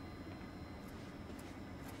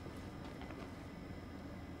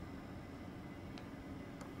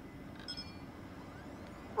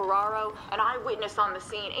 Ferraro, an eyewitness on the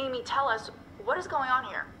scene. Amy, tell us, what is going on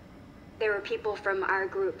here? There were people from our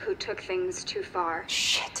group who took things too far.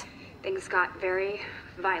 Shit. Things got very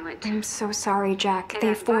violent. I'm so sorry, Jack.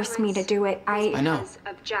 They forced me to do it. I know. Because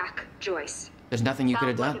of Jack Joyce. There's nothing you could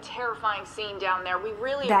have done. Sounds like a terrifying scene down there. We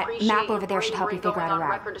really that appreciate map over there should help you figure out a route.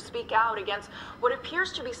 Record to speak out against what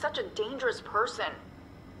appears to be such a dangerous person.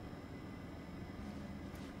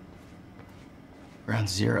 Ground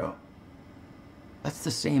Zero. That's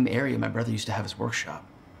the same area my brother used to have his workshop.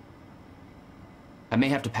 I may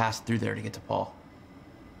have to pass through there to get to Paul.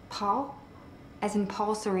 Paul? As in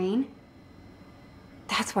Paul Serene?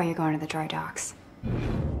 That's why you're going to the dry docks.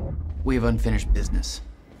 We have unfinished business.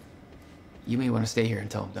 You may want to stay here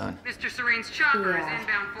until I'm done. Mr. Serene's chopper is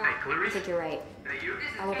inbound for... Hey, Clarice? I think you're right.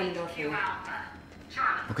 I'll open the door for you.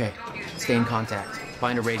 Okay, stay in contact.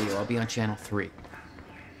 Find a radio. I'll be on channel 3.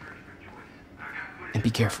 And be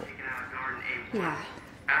careful. Yeah,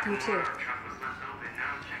 you too.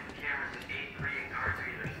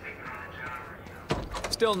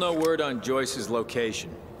 Still no word on Joyce's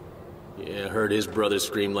location. Yeah, heard his brother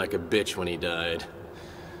scream like a bitch when he died.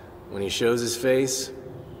 When he shows his face,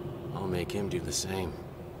 I'll make him do the same.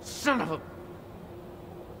 Son of a...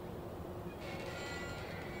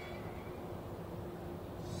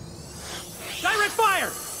 Direct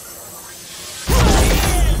fire!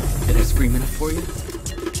 Did I scream enough for you?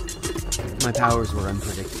 My powers were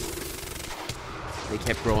unpredictable. They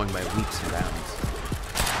kept growing by leaps and bounds.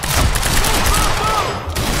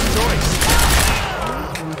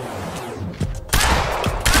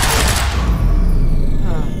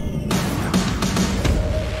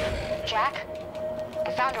 Jack?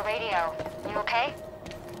 I found a radio. You okay?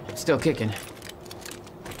 Still kicking.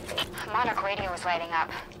 Monarch radio is lighting up.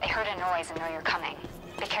 They heard a noise and know you're coming.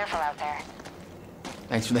 Be careful out there.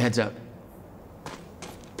 Thanks for the heads up.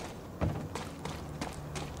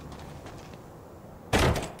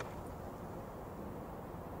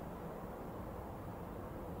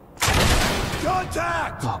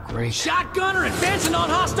 Contact! Oh, great. Shotgunner advancing on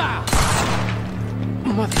hostile!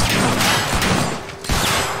 You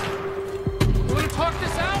wanna talk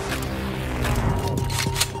this out?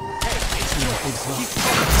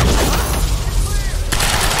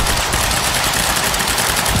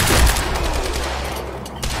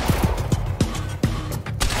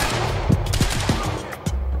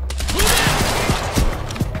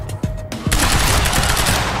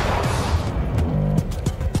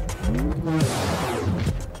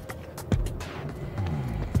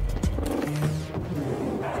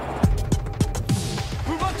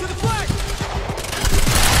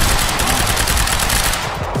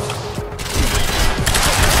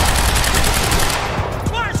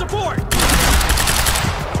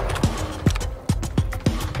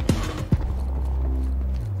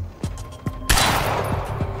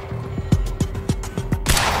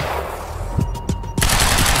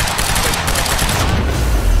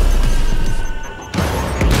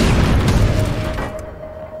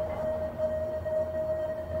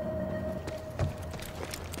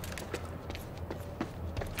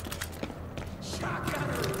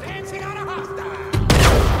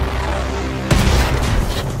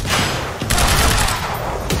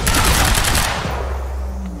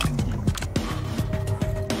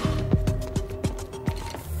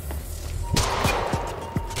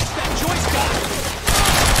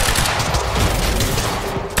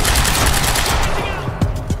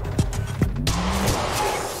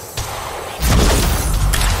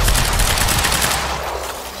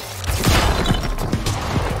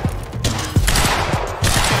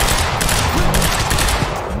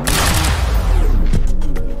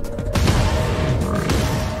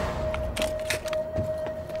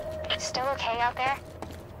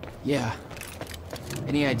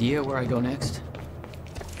 idea where I go next?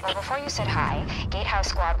 Well, before you said hi, Gatehouse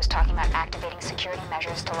Squad was talking about activating security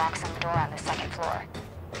measures to lock some door on the second floor.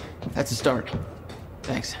 That's a start.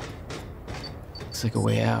 Thanks. Looks like a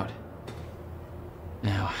way out.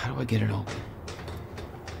 Now, how do I get it open?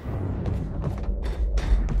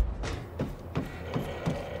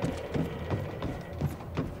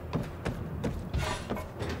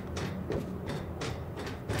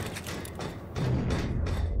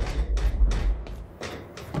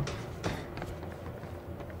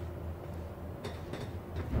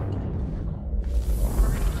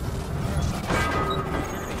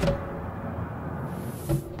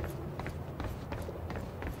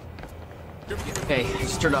 Hey,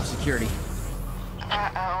 just turned off security.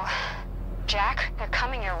 Uh-oh. Jack, they're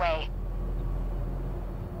coming your way.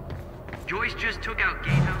 Joyce just took out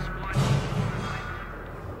Gatehouse Squad.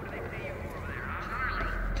 What do they pay you for over there, huh?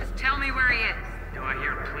 Charlie, just tell me where he is. Do I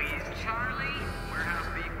hear please? Charlie? Warehouse